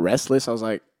felt kind of restless. I was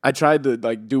like, I tried to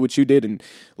like do what you did and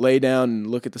lay down and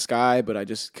look at the sky, but I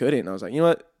just couldn't. And I was like, you know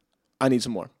what? I need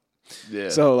some more. Yeah.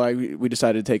 So like we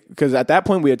decided to take, because at that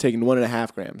point we had taken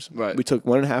 1.5 grams. Right. We took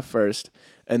 1.5 first,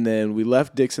 and then we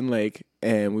left Dixon Lake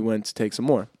and we went to take some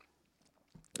more.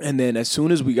 And then as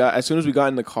soon as we got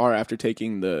in the car after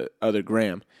taking the other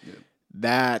gram,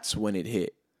 that's when it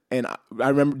hit. And I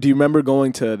remember. Do you remember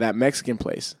going to that Mexican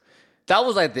place? That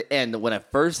was like the end when it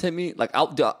first hit me. Like,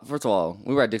 first of all,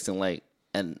 we were at Dixon Lake,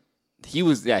 and he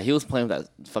was playing with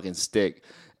that fucking stick,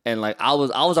 and like I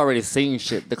was already seeing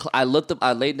shit. I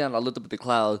laid down, I looked up at the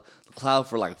clouds. The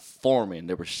clouds were like forming,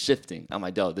 they were shifting. I'm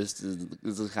like, yo, this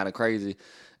is kind of crazy.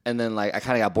 And then like I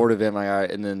kind of got bored of it. I'm like, all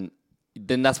right, and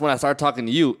then that's when I started talking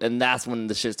to you, and that's when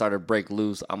the shit started to break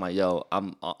loose. I'm like, yo,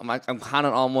 I'm kind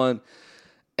of on one,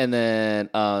 and then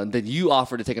you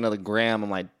offered to take another gram. I'm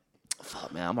like,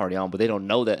 fuck, man, I'm already on, but they don't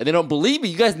know that. And they don't believe me.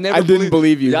 You guys never I didn't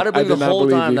believe you. Y'all didn't believe the whole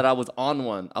time you. that I was on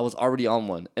one. I was already on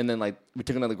one. And then, like, we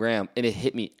took another gram, and it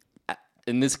hit me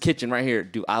in this kitchen right here.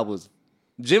 Dude, I was...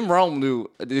 Jim Rome knew...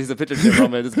 There's a picture of Jim Rome.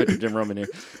 There's a picture of Jim Rome in here.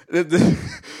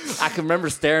 I can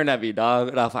remember staring at me, dog.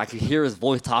 And I could hear his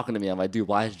voice talking to me. I'm like, dude,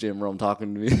 why is Jim Rome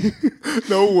talking to me?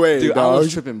 No way, dude, dog. I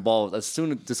was tripping balls. As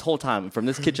soon as... This whole time, from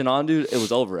this kitchen on, dude, it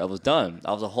was over. I was done.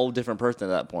 I was a whole different person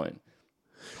at that point.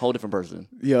 Whole different person.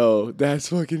 Yo, that's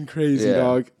fucking crazy, Yeah.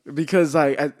 dog. Because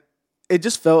like it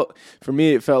just felt, for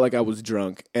me, it felt like I was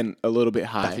drunk and a little bit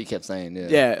high. That's what he kept saying. Yeah.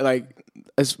 Yeah,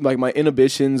 like my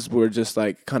inhibitions were just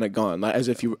like kind of gone, like as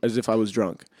if I was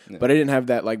drunk. Yeah. But I didn't have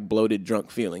that like bloated drunk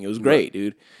feeling. It was great,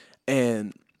 dude.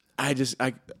 And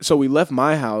so we left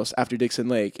my house after Dixon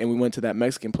Lake and we went to that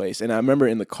Mexican place. And I remember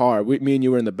in the car, me and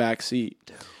you were in the back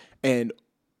seat, and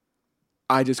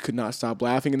I just could not stop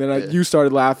laughing. And then you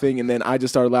started laughing, and then I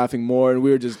just started laughing more, and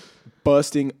we were just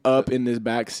busting up in this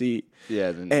back seat.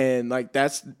 Yeah. And like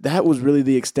that was really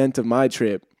the extent of my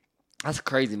trip. That's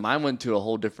crazy. Mine went to a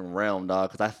whole different realm, dog.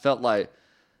 Because I felt like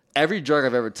every drug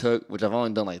I've ever took, which I've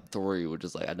only done like 3, which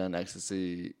is like I done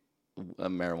ecstasy,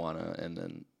 marijuana, and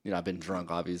then I've been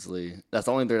drunk. Obviously, that's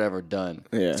the only thing I've ever done.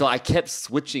 Yeah. So I kept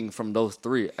switching from those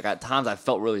three. I got times I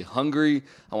felt really hungry.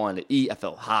 I wanted to eat. I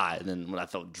felt high. And then when I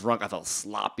felt drunk, I felt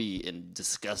sloppy and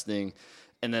disgusting.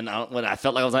 And then when I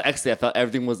felt like I was on ecstasy, I felt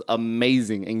everything was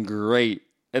amazing and great.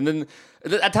 And then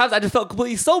at times I just felt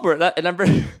completely sober. And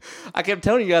I kept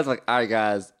telling you guys, like, all right,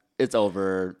 guys, it's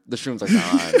over. The shrooms are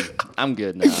gone. I'm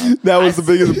good now. That was the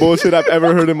biggest bullshit I've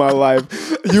ever heard in my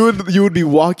life. You would be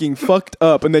walking fucked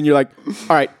up, and then you're like,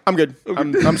 all right, I'm good.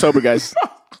 I'm sober, guys.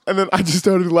 And then I just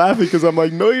started laughing because I'm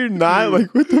like, no, you're not.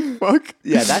 Like, what the fuck?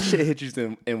 Yeah, that shit hit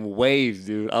you in waves,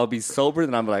 dude. I'll be sober,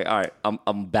 then I'm like, all right,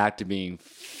 I'm back to being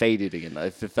faded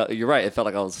again. You're right. It felt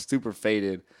like I was super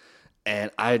faded.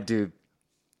 And I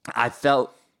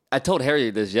told Harry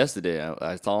this yesterday.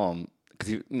 I saw him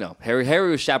because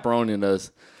Harry was chaperoning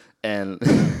us, and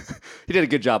he did a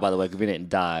good job, by the way, because we didn't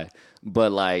die.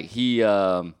 But like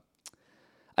I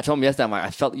told him yesterday, I'm like,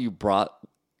 I felt that you brought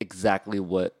exactly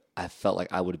what I felt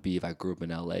like I would be if I grew up in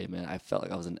LA, man. I felt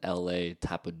like I was an LA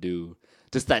type of dude,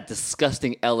 just that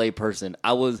disgusting LA person.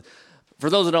 For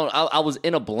those who don't, I was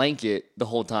in a blanket the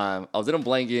whole time. I was in a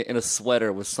blanket in a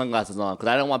sweater with sunglasses on because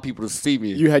I didn't want people to see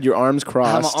me. You had your arms crossed.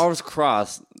 I had my arms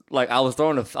crossed. Like I was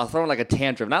throwing like a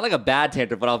tantrum, not like a bad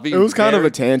tantrum, but I was being. It was kind of a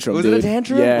tantrum. Was dude. it a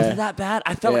tantrum? Yeah. Was it that bad?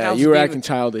 I felt like I was. You were acting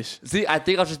childish. See, I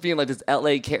think I was just being like this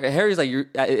LA character. Harry's like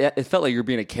it felt like you're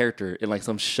being a character in like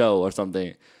some show or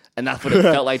something, and that's what it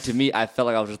felt like to me. I felt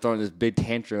like I was just throwing this big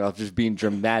tantrum. I was just being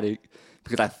dramatic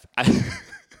because I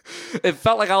it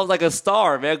felt like I was like a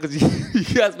star, man, because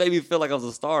you guys made me feel like I was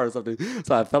a star or something.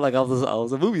 So I felt like I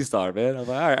was a movie star, man. I was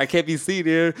like, all right, I can't be seen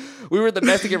here. We were at the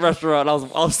Mexican restaurant. I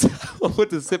went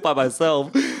to sit by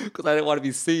myself because I didn't want to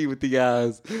be seen with the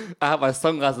guys. I had my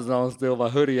sunglasses on still, my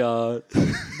hoodie on.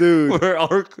 Dude.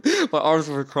 My arms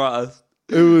were crossed.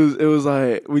 It was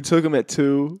like, we took him at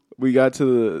 2. We got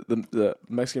to the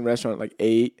Mexican restaurant at like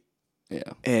 8. Yeah.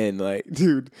 And like,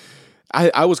 dude,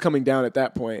 I was coming down at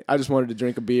that point. I just wanted to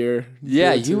drink a beer.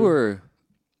 Yeah, you were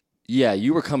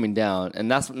coming down, and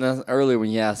that's earlier when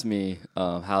you asked me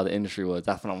how the industry was.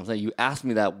 That's what I'm saying. You asked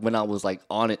me that when I was like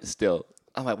on it still.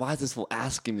 I'm like, why is this fool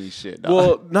asking me shit? Dog?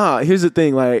 Well, nah. Here's the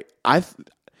thing. Like,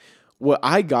 what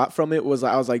I got from it was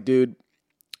I was like, dude,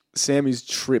 Sammy's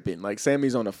tripping. Like,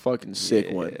 Sammy's on a fucking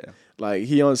sick one. Like,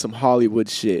 he on some Hollywood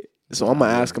shit. So I'm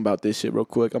gonna ask him about this shit real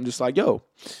quick. I'm just like, yo,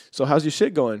 so how's your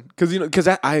shit going? Because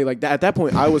at that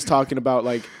point I was talking about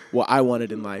like what I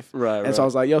wanted in life, right? So I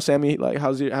was like, yo, Sammy, like,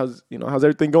 how's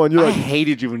everything going? You're I like,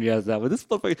 hated you when you asked that, but this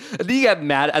motherfucker. And then you got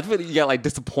mad. I think you got like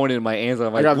disappointed in my answer.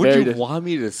 I'm like, what do you want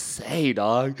me to say,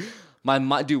 dog? My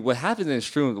mind, dude. What happens in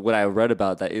shrooms? What I read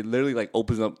about that, it literally like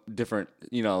opens up different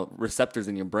receptors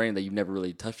in your brain that you've never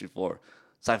really touched before.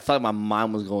 So I felt like my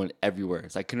mind was going everywhere.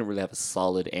 So I couldn't really have a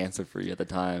solid answer for you at the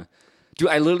time. Dude,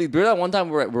 I literally, remember that one time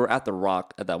we were at the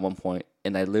Rock at that one point,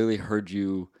 and I literally heard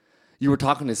you were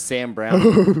talking to Sam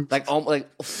Brown, like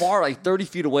far, like 30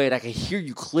 feet away, and I could hear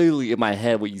you clearly in my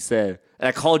head what you said. And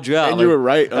I called you out. And you were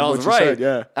right. And I was right.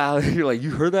 Said, yeah. You're like, you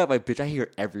heard that? I'm like, bitch, I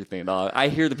hear everything, dog. I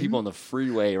hear the people on the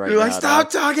freeway right now. You're like, stop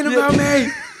talking about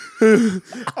me.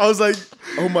 I was like,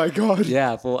 oh my God.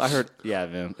 Yeah, well, I heard, yeah,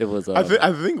 man. It was. I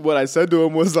think what I said to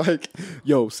him was like,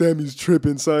 yo, Sammy's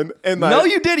tripping, son. And like, no,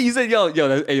 you didn't. You said, yo,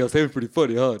 Sammy's pretty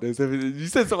funny, huh? You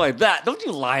said something like that. Don't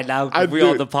you lie now. We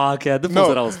on the podcast. The fool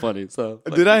said I was funny. So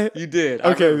like, did I? You did.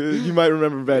 Okay, you might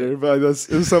remember better, but it was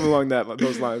something along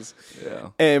those lines. Yeah.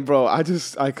 And bro, I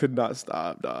could not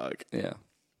stop, dog. Yeah.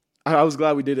 I was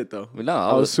glad we did it though. No,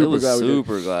 I was super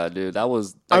glad, dude. That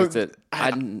was like I said. I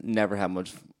never had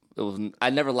much. I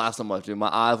never laughed so much, dude. My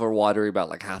eyes were watery about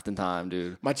like half the time,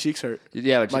 dude. My cheeks hurt.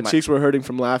 Yeah, my cheeks were hurting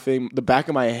from laughing. The back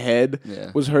of my head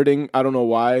was hurting. I don't know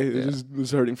why. It just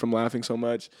was hurting from laughing so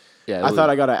much. Yeah, I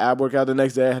thought I got an ab workout the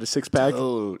next day. I had a 6-pack.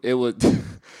 Dude, it was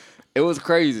it was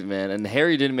crazy, man. And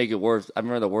Harry didn't make it worse. I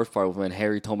remember the worst part was when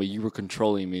Harry told me you were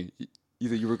controlling me.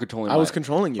 Either you were controlling. I was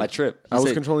controlling you. My trip. I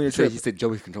was controlling your trip. He said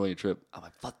Joey's controlling your trip. I'm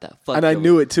like, fuck that. And I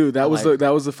knew it too. That was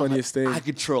the funniest thing. I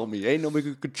control me. Ain't nobody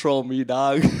can control me,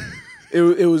 dog.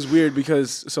 It was weird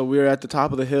because we were at the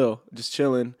top of the hill just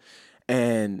chilling,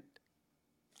 and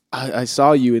I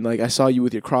saw you, and like I saw you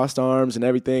with your crossed arms and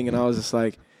everything, and I was just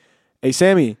like, hey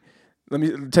Sammy, let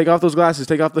me take off those glasses,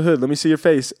 take off the hood, let me see your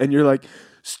face. And you're like,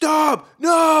 stop,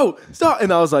 no, stop.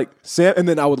 And I was like, Sam, and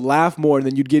then I would laugh more, and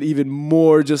then you'd get even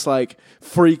more just like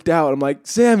freaked out. I'm like,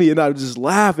 Sammy, and I would just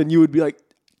laugh, and you would be like,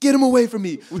 get him away from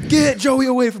me, get Joey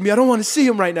away from me, I don't want to see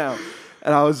him right now.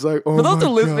 And I was like, oh my God. For those who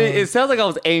listening, it sounds like I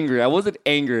was angry. I wasn't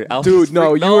angry. Dude,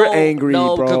 no, you were angry,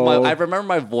 bro. I remember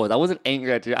my voice. I wasn't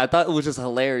angry at you. I thought it was just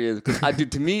hilarious.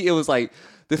 Dude, to me, it was like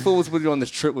This fool was supposed to be on this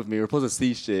trip with me. We were supposed to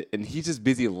see shit, and he's just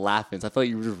busy laughing. So I felt like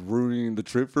you were just ruining the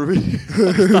trip for me.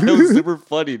 I just thought it was super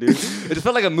funny, dude. It just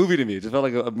felt like a movie to me. It just felt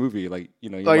like a movie. Like, you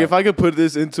know. Like, if I could put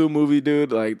this into a movie,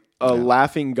 dude, like a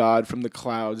laughing god from the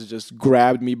clouds just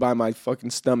grabbed me by my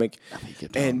fucking stomach.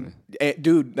 And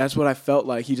dude, that's what I felt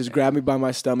like. He just grabbed me by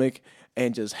my stomach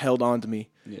and just held on to me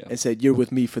and said, "You're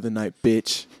with me for the night,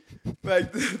 bitch."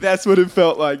 Like, that's what it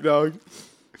felt like, dog.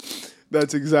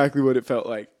 That's exactly what it felt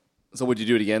like. So would you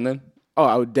do it again then? Oh,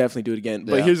 I would definitely do it again.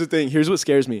 But here's the thing. Here's what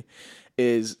scares me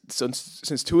is since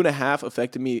 2.5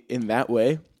 affected me in that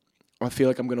way, I feel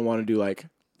like I'm going to want to do like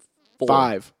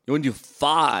 5. You want to do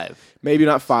 5? Maybe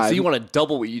not 5. So you want to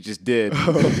double what you just did.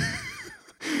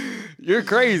 You're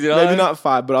crazy, dog. Maybe not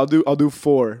 5, but I'll do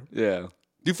 4. Yeah.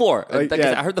 Do 4. Like,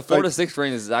 I heard the 4 to 6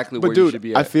 range is exactly where dude, you should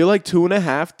be at. I feel like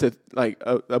 2.5 to like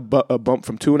a bump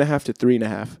from 2.5 to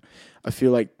 3.5. I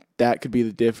feel like that could be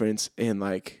the difference in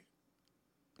like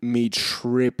me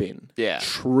tripping. Yeah.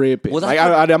 Tripping. Well, like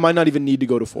I might not even need to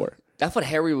go to 4. That's what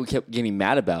Harry kept getting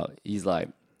mad about. He's like,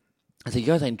 I said, you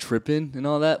guys ain't tripping and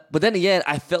all that. But then again,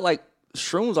 I felt like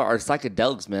shrooms are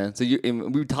psychedelics, man. So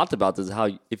and we talked about this, how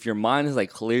if your mind is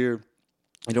like clear,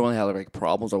 you don't really have like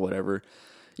problems or whatever,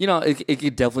 you know, it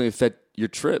could definitely affect your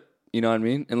trip. You know what I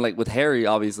mean? And like with Harry,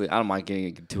 obviously, I don't mind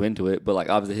getting too into it, but like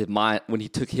obviously his mind, when he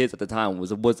took his at the time,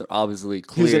 wasn't obviously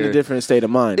clear. He was in a different state of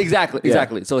mind.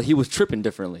 Exactly. So he was tripping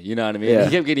differently. You know what I mean? Yeah.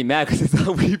 He kept getting mad because he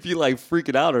thought we'd be like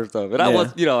freaking out or stuff. And I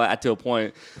was, you know, to a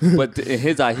point. But in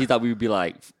his eye, he thought we would be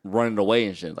like running away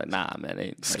and shit. Like, nah, man.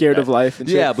 Ain't scared like of life and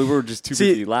shit. Yeah, but we were just too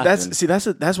busy laughing.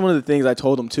 That's one of the things I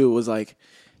told him too, was like,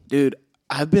 dude,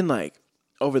 I've been like,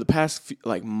 over the past few,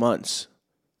 like months,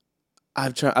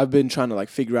 I've been trying to like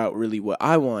figure out really what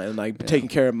I want and like taking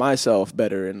care of myself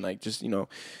better and like just, you know,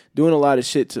 doing a lot of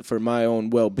shit for my own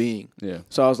well-being. Yeah.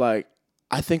 So I was like,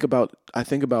 I think about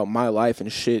my life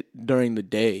and shit during the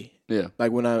day. Yeah.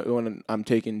 Like when I'm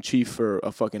taking Chief for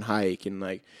a fucking hike and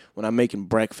like when I'm making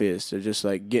breakfast or just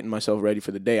like getting myself ready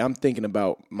for the day, I'm thinking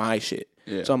about my shit.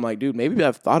 Yeah. So I'm like, dude, maybe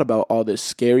I've thought about all this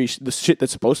scary, the shit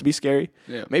that's supposed to be scary.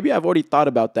 Yeah. Maybe I've already thought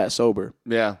about that sober.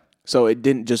 Yeah. So it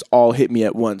didn't just all hit me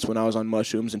at once when I was on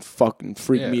mushrooms and fucking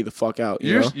freak me the fuck out.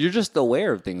 You're just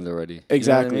aware of things already.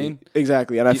 Exactly. You know what I mean?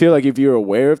 Exactly. And I feel like if you're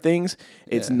aware of things,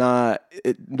 it's not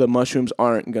the mushrooms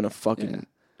aren't gonna fucking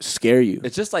scare you.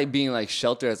 It's just like being like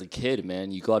sheltered as a kid,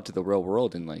 man. You go out to the real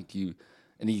world and like you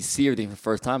see everything for the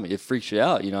first time. It freaks you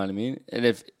out. You know what I mean? And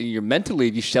if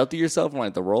you shelter yourself from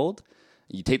like the world,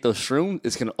 you take those shrooms,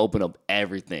 it's going to open up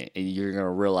everything. And you're going to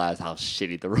realize how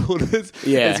shitty the world is.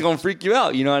 Yeah. It's going to freak you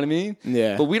out. You know what I mean?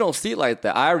 Yeah. But we don't see it like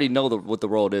that. I already know what the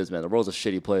world is, man. The world's a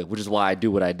shitty place, which is why I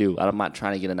do what I do. I'm not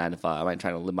trying to get a 9 to 5. I'm not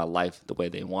trying to live my life the way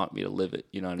they want me to live it.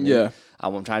 You know what I mean? Yeah.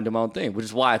 I'm trying to do my own thing, which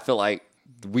is why I feel like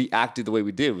we acted the way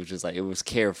we did, which is like it was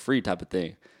carefree type of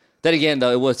thing. Then again, though,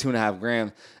 it was 2.5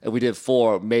 grams. If we did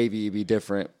 4, maybe it'd be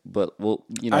different. But we'll,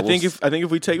 you know, I think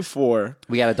if we take 4,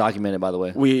 we got to document it. By the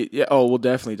way, we'll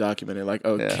definitely document it, like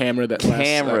a camera that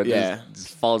lasts, just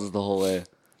follows us the whole way.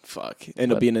 Fuck,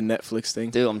 end up being a Netflix thing,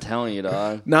 dude. I'm telling you,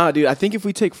 dog. Nah, dude. I think if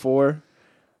we take 4,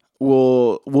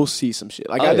 we'll see some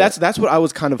shit. Like that's what I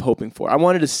was kind of hoping for. I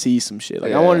wanted to see some shit.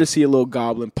 Like I wanted to see a little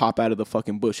goblin pop out of the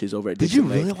fucking bushes over at. Did you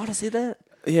Lake. really want to see that?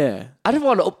 Yeah, I didn't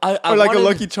want to. Or like a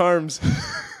Lucky Charms.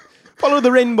 Follow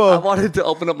the rainbow. I wanted to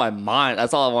open up my mind.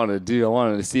 That's all I wanted to do. I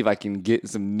wanted to see if I can get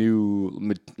some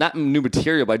not new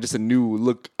material, but just a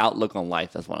new outlook on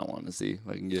life. That's what I wanted to see if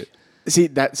I can get.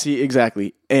 See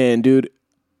exactly. And dude,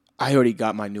 I already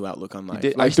got my new outlook on life.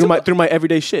 Like through my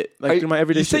everyday shit. Through my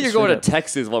everyday shit. You said you're going to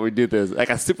Texas while we do this.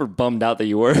 Like, I'm super bummed out that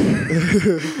you were.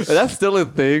 That's still a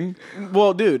thing.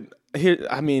 Well, dude, here.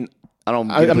 I mean, I'm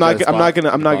not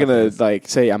gonna like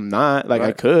say I'm not. Like,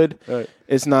 I could. Right.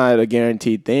 It's not a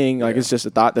guaranteed thing. Like, it's just a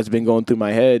thought that's been going through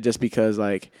my head. Just because,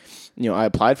 like, you know, I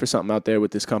applied for something out there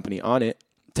with this company on it.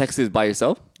 Texas by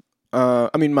yourself? I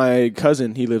mean, my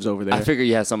cousin, he lives over there. I figure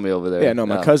you have somebody over there. Yeah, no,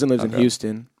 my cousin lives in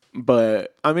Houston.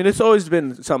 But I mean, it's always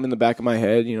been something in the back of my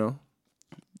head. You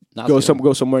know, go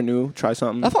somewhere new, try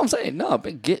something. That's what I'm saying. No,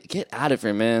 but get out of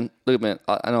here, man. Look, man,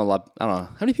 I know a lot. I don't know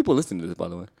how many people listen to this, by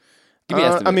the way. Give me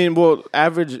an estimate. I mean, well,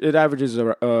 it averages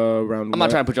around. I'm not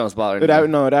trying to put you on the spot. It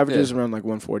averages around like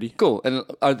 140. Cool. And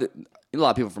are a lot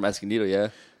of people from Escondido?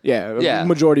 Yeah,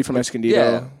 majority from Escondido.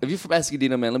 Yeah, if you're from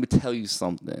Escondido, man, let me tell you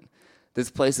something. This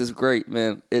place is great,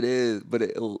 man. It is, but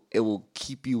it will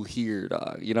keep you here,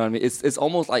 dog. You know what I mean? It's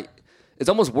almost like it's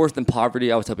almost worse than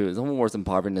poverty. I would tell people it's almost worse than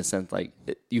poverty in the sense like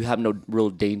you have no real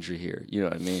danger here. You know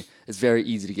what I mean? It's very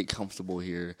easy to get comfortable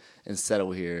here and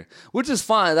settle here, which is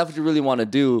fine. That's what you really want to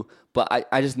do. But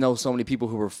I just know so many people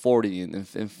who were 40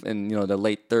 and you know, the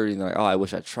late 30s, and they're like, oh, I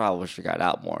wish I traveled, wish I got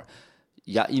out more.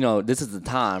 Yeah, you know, this is the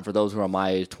time for those who are my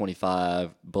age,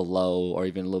 25, below, or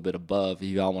even a little bit above, if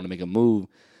you all want to make a move,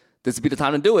 this would be the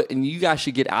time to do it. And you guys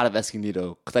should get out of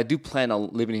Escondido, because I do plan on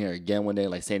living here again one day,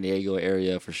 like San Diego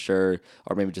area for sure,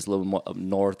 or maybe just a little more up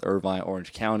north, Irvine,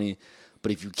 Orange County.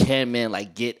 But if you can, man,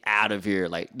 like, get out of here.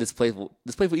 Like, this place will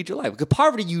eat your life. Because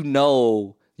poverty, you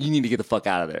know, you need to get the fuck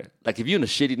out of there. Like, if you're in a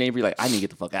shitty neighborhood, you're like, I need to get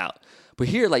the fuck out. But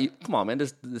here, like, come on, man,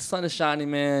 the sun is shining,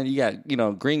 man. You got, you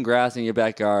know, green grass in your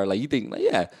backyard. Like, you think, like,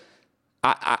 yeah,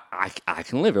 I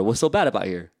can live here. What's so bad about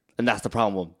here? And that's the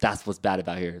problem. That's what's bad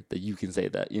about here, that you can say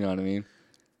that. You know what I mean?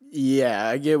 Yeah,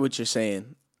 I get what you're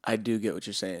saying. I do get what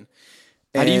you're saying.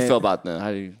 How do you feel about that?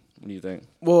 What do you think?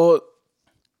 Well,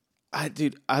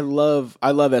 I love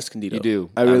Escondido. You do.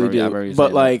 I really remember do.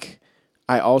 But like,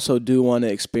 I also do want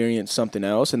to experience something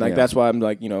else, and like that's why I'm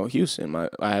like, you know, Houston. I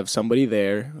have somebody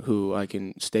there who I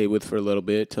can stay with for a little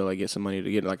bit till I get some money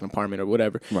to get like an apartment or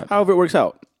whatever. Right. However it works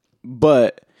out.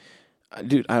 But,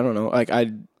 dude, I don't know. Like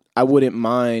I wouldn't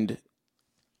mind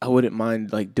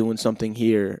like doing something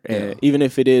here, and even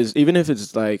if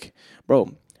it's like,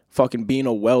 bro, fucking being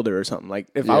a welder or something. Like,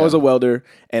 if I was a welder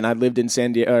and I lived in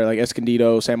San Diego or like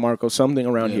Escondido, San Marcos, something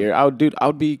around here, I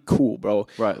would be cool, bro.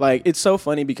 Right. Like, it's so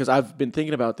funny because I've been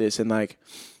thinking about this, and like,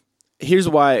 here's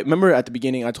why. Remember at the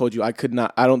beginning I told you I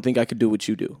don't think I could do what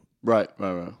you do. Right.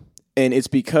 And it's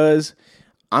because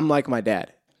I'm like my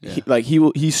dad. Yeah.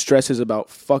 He stresses about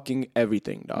fucking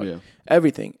everything, dog. Yeah.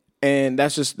 Everything. And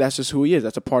that's just who he is.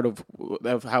 That's a part of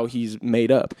how he's made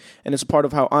up, and it's a part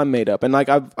of how I'm made up. And like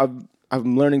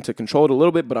I'm learning to control it a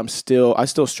little bit, but I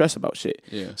still stress about shit.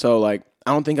 Yeah. So like,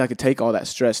 I don't think I could take all that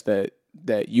stress that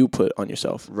you put on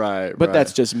yourself. Right. But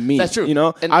that's just me. That's true. You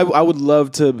know, and I would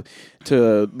love to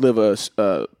live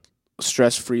a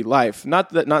stress-free life.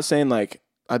 Not saying like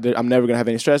I'm never gonna have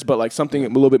any stress, but like something a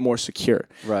little bit more secure.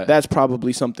 Right. That's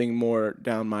probably something more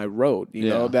down my road. You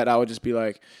know, that I would just be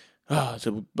like, oh, it's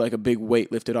like a big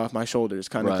weight lifted off my shoulders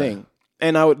kind of thing.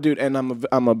 And I would, dude, and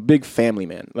I'm a big family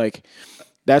man. Like,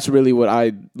 that's really what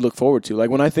I look forward to.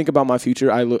 Like, when I think about my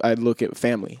future, I look at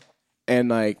family, and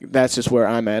like, that's just where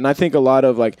I'm at. And I think a lot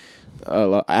of like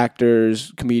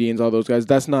actors, comedians, all those guys,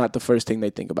 that's not the first thing they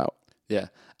think about. Yeah,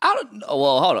 I don't know.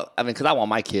 Well, hold on. I mean, because I want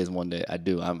my kids one day. I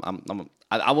do. I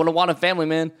want a family,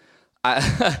 man. I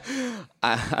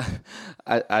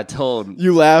told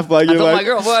you laugh like you're like my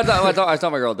girl. Well, I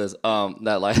told my girl this.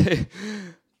 That like.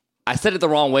 I said it the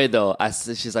wrong way though.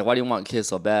 She's like, "Why do you want kids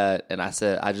so bad?" And I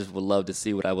said, "I just would love to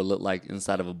see what I would look like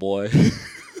inside of a boy."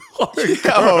 Or a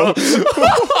girl.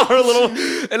 Or a little.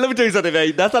 And let me tell you something,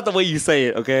 man. That's not the way you say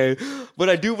it, okay? But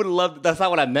I do would love. That's not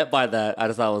what I meant by that. I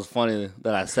just thought it was funny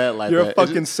that I said it like You're that. You're a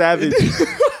fucking savage.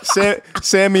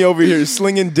 Sammy over here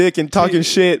slinging dick and talking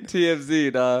shit.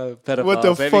 TMZ, dog. Pedophile. What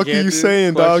the fuck are you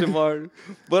saying, dog?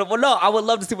 But well, no, I would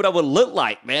love to see what I would look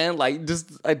like, man. Like,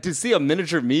 just like, to see a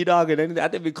miniature me, dog, and anything. I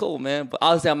think it'd be cool, man. But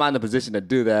obviously, I'm not in the position to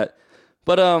do that.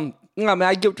 But you know, man,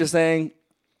 I get what you're saying.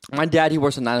 My dad, he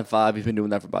works a 9 to 5. He's been doing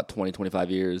that for about 20,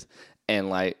 25 years. And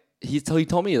like, he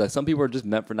told me, like, some people are just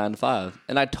meant for 9 to 5.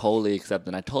 And I totally accept it.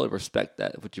 And I totally respect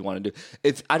that, what you want to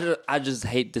do. I just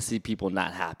hate to see people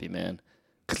not happy, man.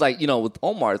 Because, like, you know, with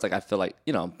Omar, it's like, I feel like,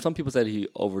 you know, some people said he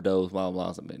overdosed, blah,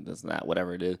 blah, something, this and that,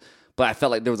 whatever it is. But I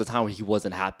felt like there was a time where he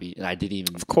wasn't happy, and I didn't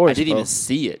even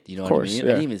see it. You know what I mean? Yeah. I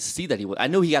didn't even see that he was. I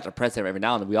knew he got depressed every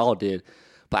now and then. We all did.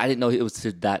 But I didn't know it was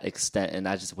to that extent, and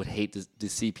I just would hate to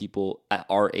see people at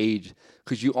our age,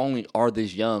 because you only are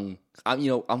this young.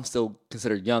 I'm still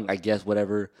considered young, I guess,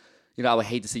 whatever. You know, I would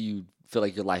hate to see you feel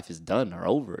like your life is done or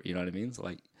over. You know what I mean? So,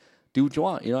 like, do what you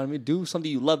want. You know what I mean? Do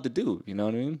something you love to do. You know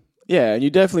what I mean? Yeah, and you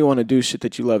definitely want to do shit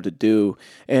that you love to do,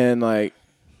 and like,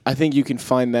 I think you can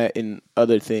find that in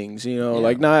other things. You know,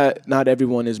 like not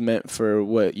everyone is meant for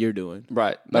what you're doing.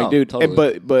 Right. Like, dude,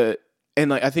 totally. But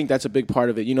like, I think that's a big part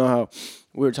of it. You know how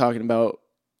we were talking about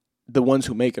the ones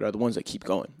who make it are the ones that keep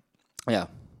going. Yeah.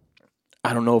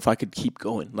 I don't know if I could keep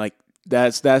going. Like,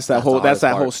 that's that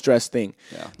whole stress thing.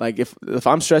 Yeah. Like, if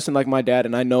I'm stressing like my dad,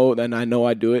 and I know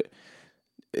I do it,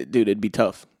 dude, it'd be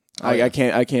tough. I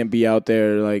can't be out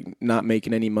there like not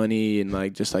making any money and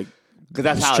like just like, because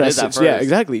that's how it is at first. Yeah,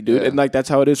 exactly, dude. Yeah. And like, that's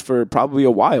how it is for probably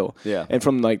a while. Yeah. And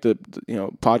from like the you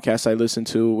know, podcasts I listen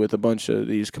to with a bunch of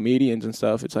these comedians and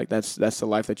stuff, it's like that's the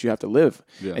life that you have to live.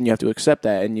 Yeah. And you have to accept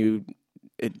that, and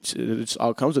it's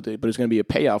all comes with it, but it's going to be a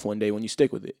payoff one day when you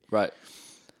stick with it. Right.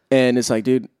 And it's like,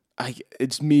 dude,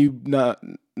 it's me not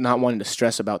wanting to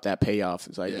stress about that payoff.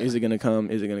 It's like, is it gonna come?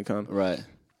 Is it gonna come? Right.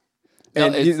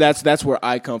 And No, that's where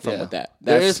I come from with that.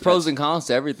 There is pros and cons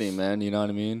to everything, man. You know what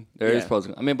I mean? There is pros.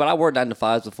 I mean, but I worked 9 to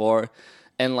 5s before,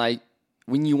 and like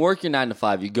when you work your 9 to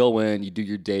 5, you go in, you do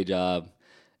your day job,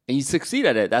 and you succeed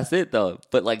at it. That's it, though.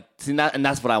 But like, see, and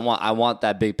that's what I want. I want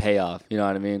that big payoff. You know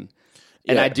what I mean?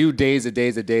 And I do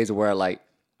days where like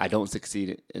I don't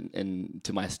succeed in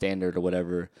to my standard or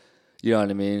whatever. You know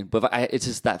what I mean? But it's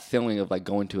just that feeling of like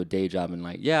going to a day job and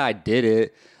like, yeah, I did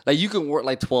it. Like you can work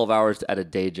like 12 hours at a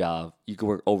day job. You can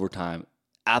work overtime.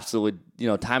 Absolutely,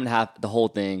 time and a half, the whole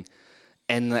thing.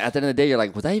 And at the end of the day, you're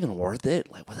like, was that even worth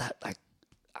it? Like, was that like,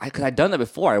 because I'd done that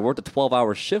before. I worked a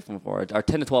 12-hour shift before, or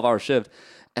 10 to 12-hour shift.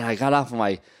 And I got off and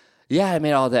like, yeah, I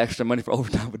made all the extra money for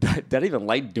overtime, but did I even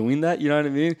like doing that? You know what I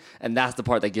mean? And that's the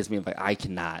part that gets me like, I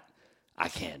can't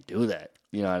do that.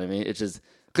 You know what I mean? It's just,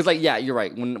 because like, yeah, you're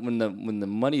right. When the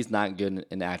money's not good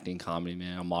in acting, comedy,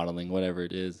 man, or modeling, whatever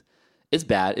it is, it's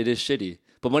bad. It is shitty.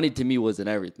 But money to me wasn't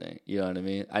everything. You know what I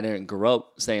mean? I didn't grow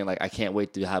up saying like, I can't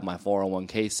wait to have my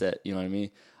 401k set. You know what I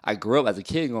mean? I grew up as a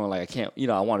kid going like, I can't,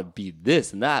 I want to be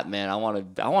this and that, man. I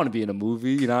want to be in a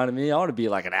movie. You know what I mean? I want to be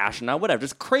like an astronaut, whatever.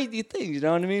 Just crazy things. You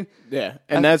know what I mean? Yeah.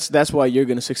 And that's why you're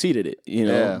going to succeed at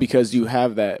it, because you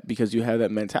have that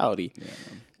mentality. Yeah.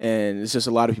 And it's just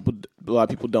a lot of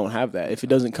people don't have that. If it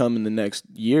doesn't come in the next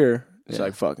year, it's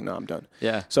like, fuck, no, I'm done.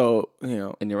 Yeah. So,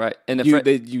 and you're right. And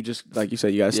you just, like you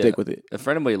said, you got to stick with it. For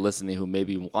anybody listening who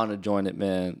maybe want to join it,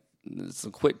 man,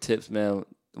 some quick tips, man.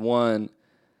 One,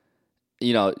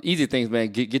 easy things, man.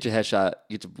 Get your headshot.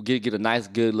 Get a nice,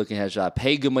 good looking headshot.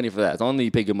 Pay good money for that. It's only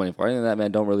you pay good money for. Anything that,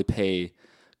 man, don't really pay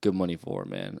good money for,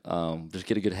 man. Just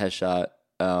get a good headshot.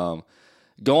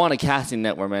 Go on a casting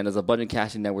network, man. There's a bunch of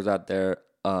casting networks out there.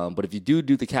 But if you do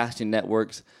the casting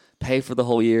networks, pay for the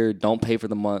whole year. Don't pay for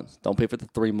the month. Don't pay for the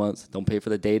 3 months. Don't pay for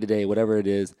the day-to-day, whatever it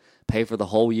is. Pay for the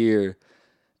whole year.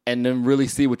 And then really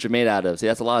see what you're made out of. See,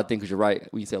 that's a lot of things, because you're right.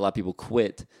 We say a lot of people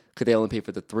quit because they only pay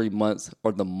for the 3 months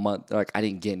or the month. They're like, I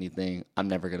didn't get anything. I'm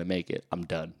never going to make it. I'm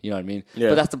done. You know what I mean? Yeah.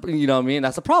 But that's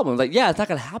that's the problem. Like, yeah, it's not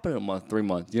going to happen in a month, 3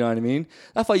 months. You know what I mean?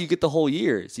 That's why you get the whole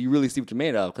year. So you really see what you're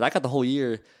made of. Because I got the whole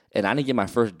year, and I didn't get my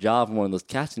first job from one of those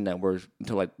casting networks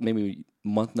until like maybe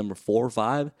month number 4 or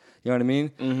 5. You know what I mean?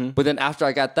 Mm-hmm. But then after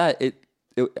I got that,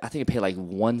 I think it paid like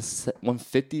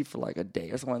 $150 for like a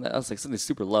day or something like that. I was like something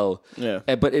super low. Yeah.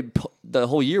 But the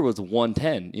whole year was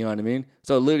 $110. You know what I mean?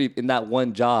 So literally in that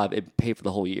one job, it paid for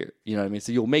the whole year. You know what I mean?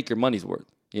 So you'll make your money's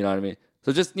worth. You know what I mean?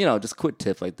 So just quit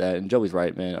tips like that. And Joey's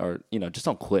right, man. Or just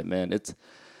don't quit, man. It's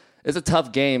a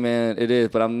tough game, man. It is.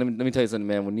 But let me tell you something,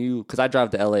 man. Because I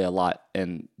drive to LA a lot,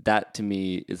 and that to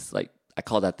me is like, I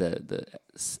call that the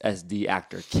SD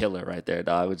actor killer right there,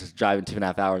 dog. We're just driving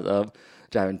 2.5 hours up,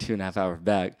 driving 2.5 hours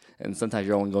back, and sometimes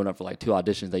you're only going up for like 2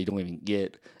 auditions that you don't even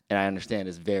get. And I understand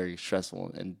it's very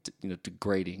stressful and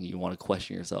degrading. You want to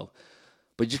question yourself,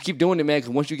 but just keep doing it, man. Because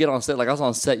once you get on set, like I was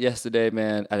on set yesterday,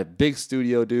 man, at a big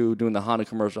studio, dude, doing the Honda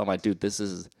commercial. I'm like, dude, this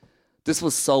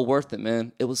was so worth it,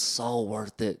 man. It was so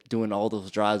worth it doing all those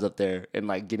drives up there and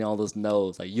like getting all those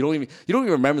no's. Like you don't even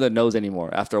remember the no's anymore.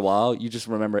 After a while, you just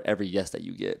remember every yes that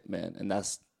you get, man. And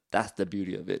that's the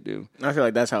beauty of it, dude. I feel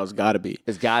like that's how it's got to be.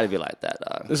 It's got to be like that,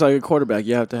 dog. It's like a quarterback.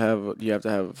 You have to have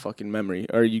a fucking memory,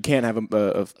 or you can't have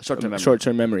a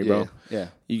short-term memory, bro. Yeah.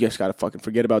 You just got to fucking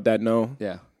forget about that no.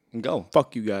 Yeah. And go.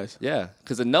 Fuck you guys. Yeah.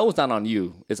 Because the no is not on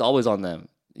you. It's always on them.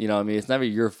 You know what I mean? It's never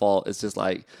your fault. It's just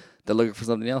like, they're looking for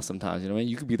something else sometimes. You know what I mean?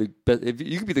 You could be the best.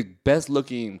 You could be the best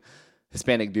looking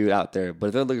Hispanic dude out there, but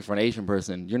if they're looking for an Asian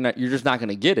person, you're just not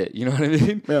gonna get it. You know what I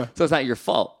mean? Yeah. So it's not your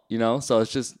fault. So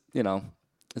it's just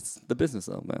it's the business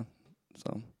though, man.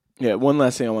 So yeah. One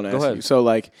last thing I want to ask ahead. you. So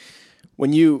like,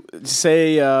 when you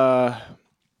say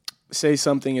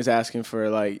something is asking for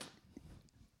like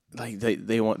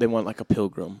they want like a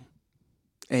pilgrim.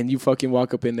 And you fucking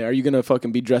walk up in there. Are you gonna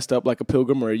fucking be dressed up like a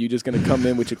pilgrim, or are you just gonna come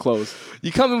in with your clothes?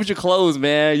 You come in with your clothes,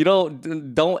 man. You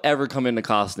don't ever come in the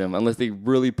costume unless they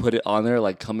really put it on there.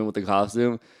 Like come in with the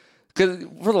costume. Because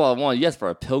first of all, yes, for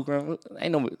a pilgrim,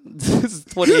 ain't no. This is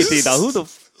 2018, dog.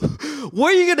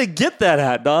 Where are you gonna get that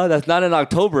at, dog? That's not in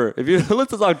October. If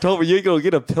unless it's October, you ain't gonna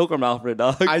get a pilgrim outfit,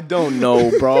 dog. I don't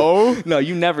know, bro. No,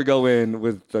 you never go in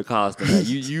with the costume. Man.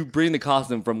 You bring the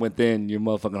costume from within your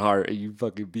motherfucking heart, and you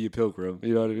fucking be a pilgrim.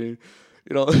 You know what I mean?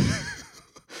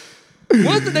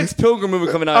 When's the next pilgrim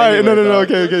movie coming out? All right, anyway, no.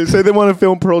 Okay. Say they want to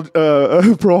film Pearl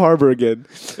Harbor again.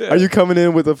 Yeah. Are you coming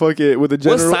in with a general?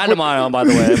 What side am I on, by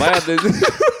the way? Am I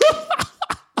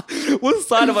what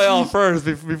side am I on first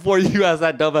before you ask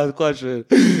that dumbass question?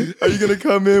 Are you gonna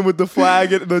come in with the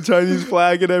flag, the Chinese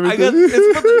flag, and everything?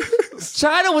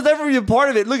 China was never even part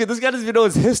of it. Look at this guy doesn't even know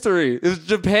his history. It was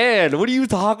Japan. What are you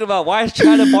talking about? Why is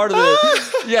China part of it?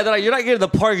 Yeah, they're like, you're not getting the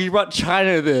park. You brought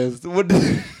China to this. What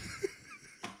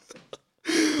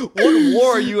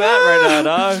war are you at right now,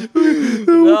 dog?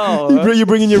 No. You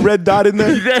bringing your red dot in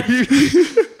there? You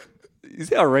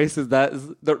see how racist that is?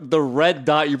 The red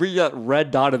dot. You bring that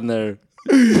red dot in there.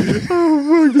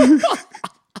 Oh my God.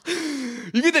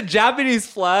 You get the Japanese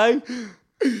flag?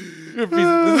 This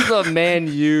is a Man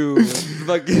U.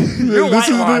 You're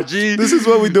white, G. This is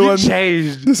what we do.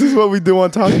 Changed. This is what we do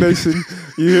on Talk Nation.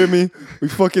 You hear me? We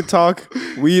fucking talk.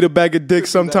 We eat a bag of dicks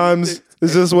sometimes.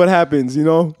 It's just what happens, you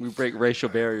know? We break racial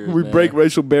barriers. We break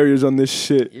racial barriers on this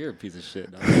shit. You're a piece of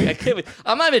shit, dog. I can't believe,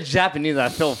 I'm not even Japanese. I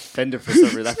feel offended for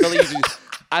some reason.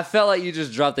 I felt like you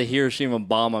just dropped a Hiroshima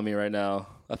bomb on me right now.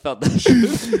 I felt that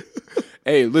shit.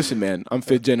 Hey, listen, man. I'm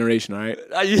fifth generation, all right?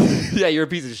 Yeah, you're a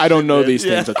piece of shit. I don't know man. these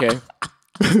things, okay?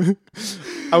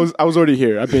 I was already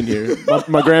here. I've been here.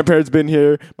 My grandparents been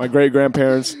here. My great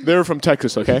grandparents. They're from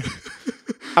Texas, okay?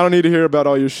 I don't need to hear about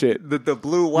all your shit. The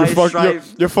blue, white stripe.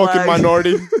 You're fucking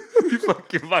minority. You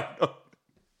fucking minority.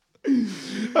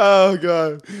 Oh,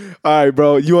 God. All right,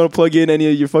 bro. You want to plug in any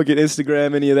of your fucking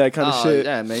Instagram, any of that kind of shit?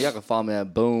 Yeah, man. Y'all can follow me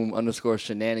at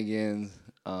boom_shenanigans.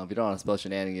 If you don't want to spell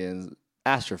shenanigans,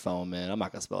 ask your phone, man. I'm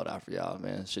not going to spell it out for y'all,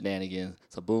 man. Shenanigans.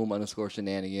 So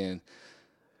boom_shenanigans.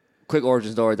 Quick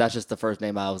origin story. That's just the first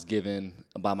name I was given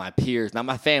by my peers. Not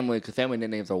my family, because family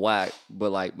nicknames are whack.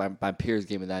 But like my peers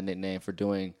gave me that nickname for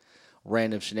doing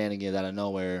random shenanigans out of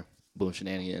nowhere. Boom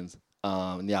Shenanigans.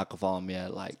 And y'all can follow me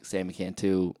at like Sammy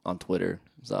Can2 on Twitter.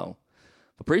 So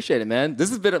appreciate it, man. This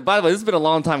has been, by the way, this has been a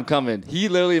long time coming. He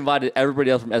literally invited everybody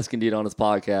else from Escondido on his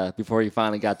podcast before he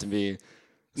finally got to me.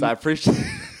 So I appreciate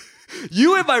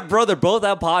you and my brother both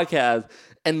have podcasts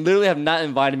and literally have not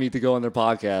invited me to go on their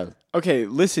podcast. Okay,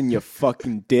 listen, you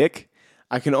fucking dick.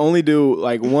 I can only do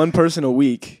like one person a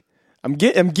week. I'm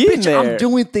getting Bitch, there. I'm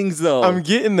doing things though. I'm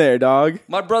getting there, dog.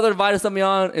 My brother invited somebody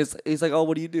on. He's like, oh,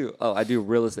 what do you do? Oh, I do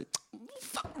real estate.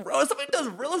 Fuck, bro, somebody does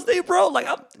real estate, bro.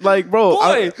 Like, bro,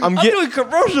 I'm doing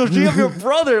commercials. G, I'm your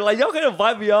brother. Like, y'all can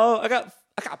invite me on. I got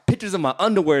pictures of my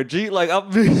underwear. G, like I'm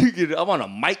on a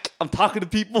mic. I'm talking to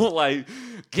people. Like,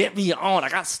 get me on. I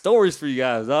got stories for you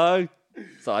guys, dog.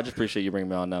 So I just appreciate you bringing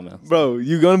me on now, man. Bro,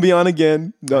 you're gonna be on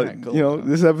again. Right, cool,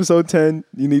 This is episode 10.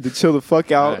 You need to chill the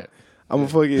fuck out. Right. I'm a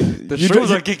fucking. The shrooms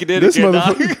are kicking in this again,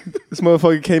 dog. This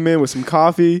motherfucker came in with some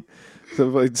coffee. So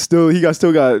like, still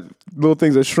got little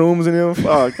things of shrooms in him.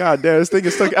 Oh god damn, this thing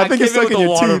is stuck. I think it's stuck in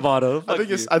your teeth. Bottle. I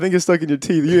think it's stuck in your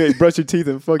teeth. You ain't brushed your teeth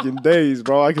in fucking days,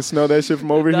 bro. I can smell that shit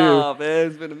from over here. Nah, man,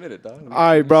 it's been a minute, dog. All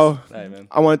right, bro. Hey, man.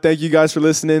 I want to thank you guys for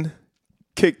listening.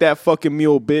 Kick that fucking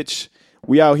mule, bitch.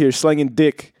 We out here slinging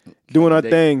dick, doing our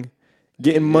thing,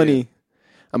 getting money.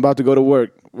 I'm about to go to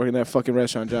work, working that fucking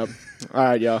restaurant job. All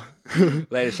right, y'all.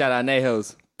 Later, shout out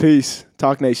Nejos. Peace.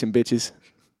 Talk Nation, bitches.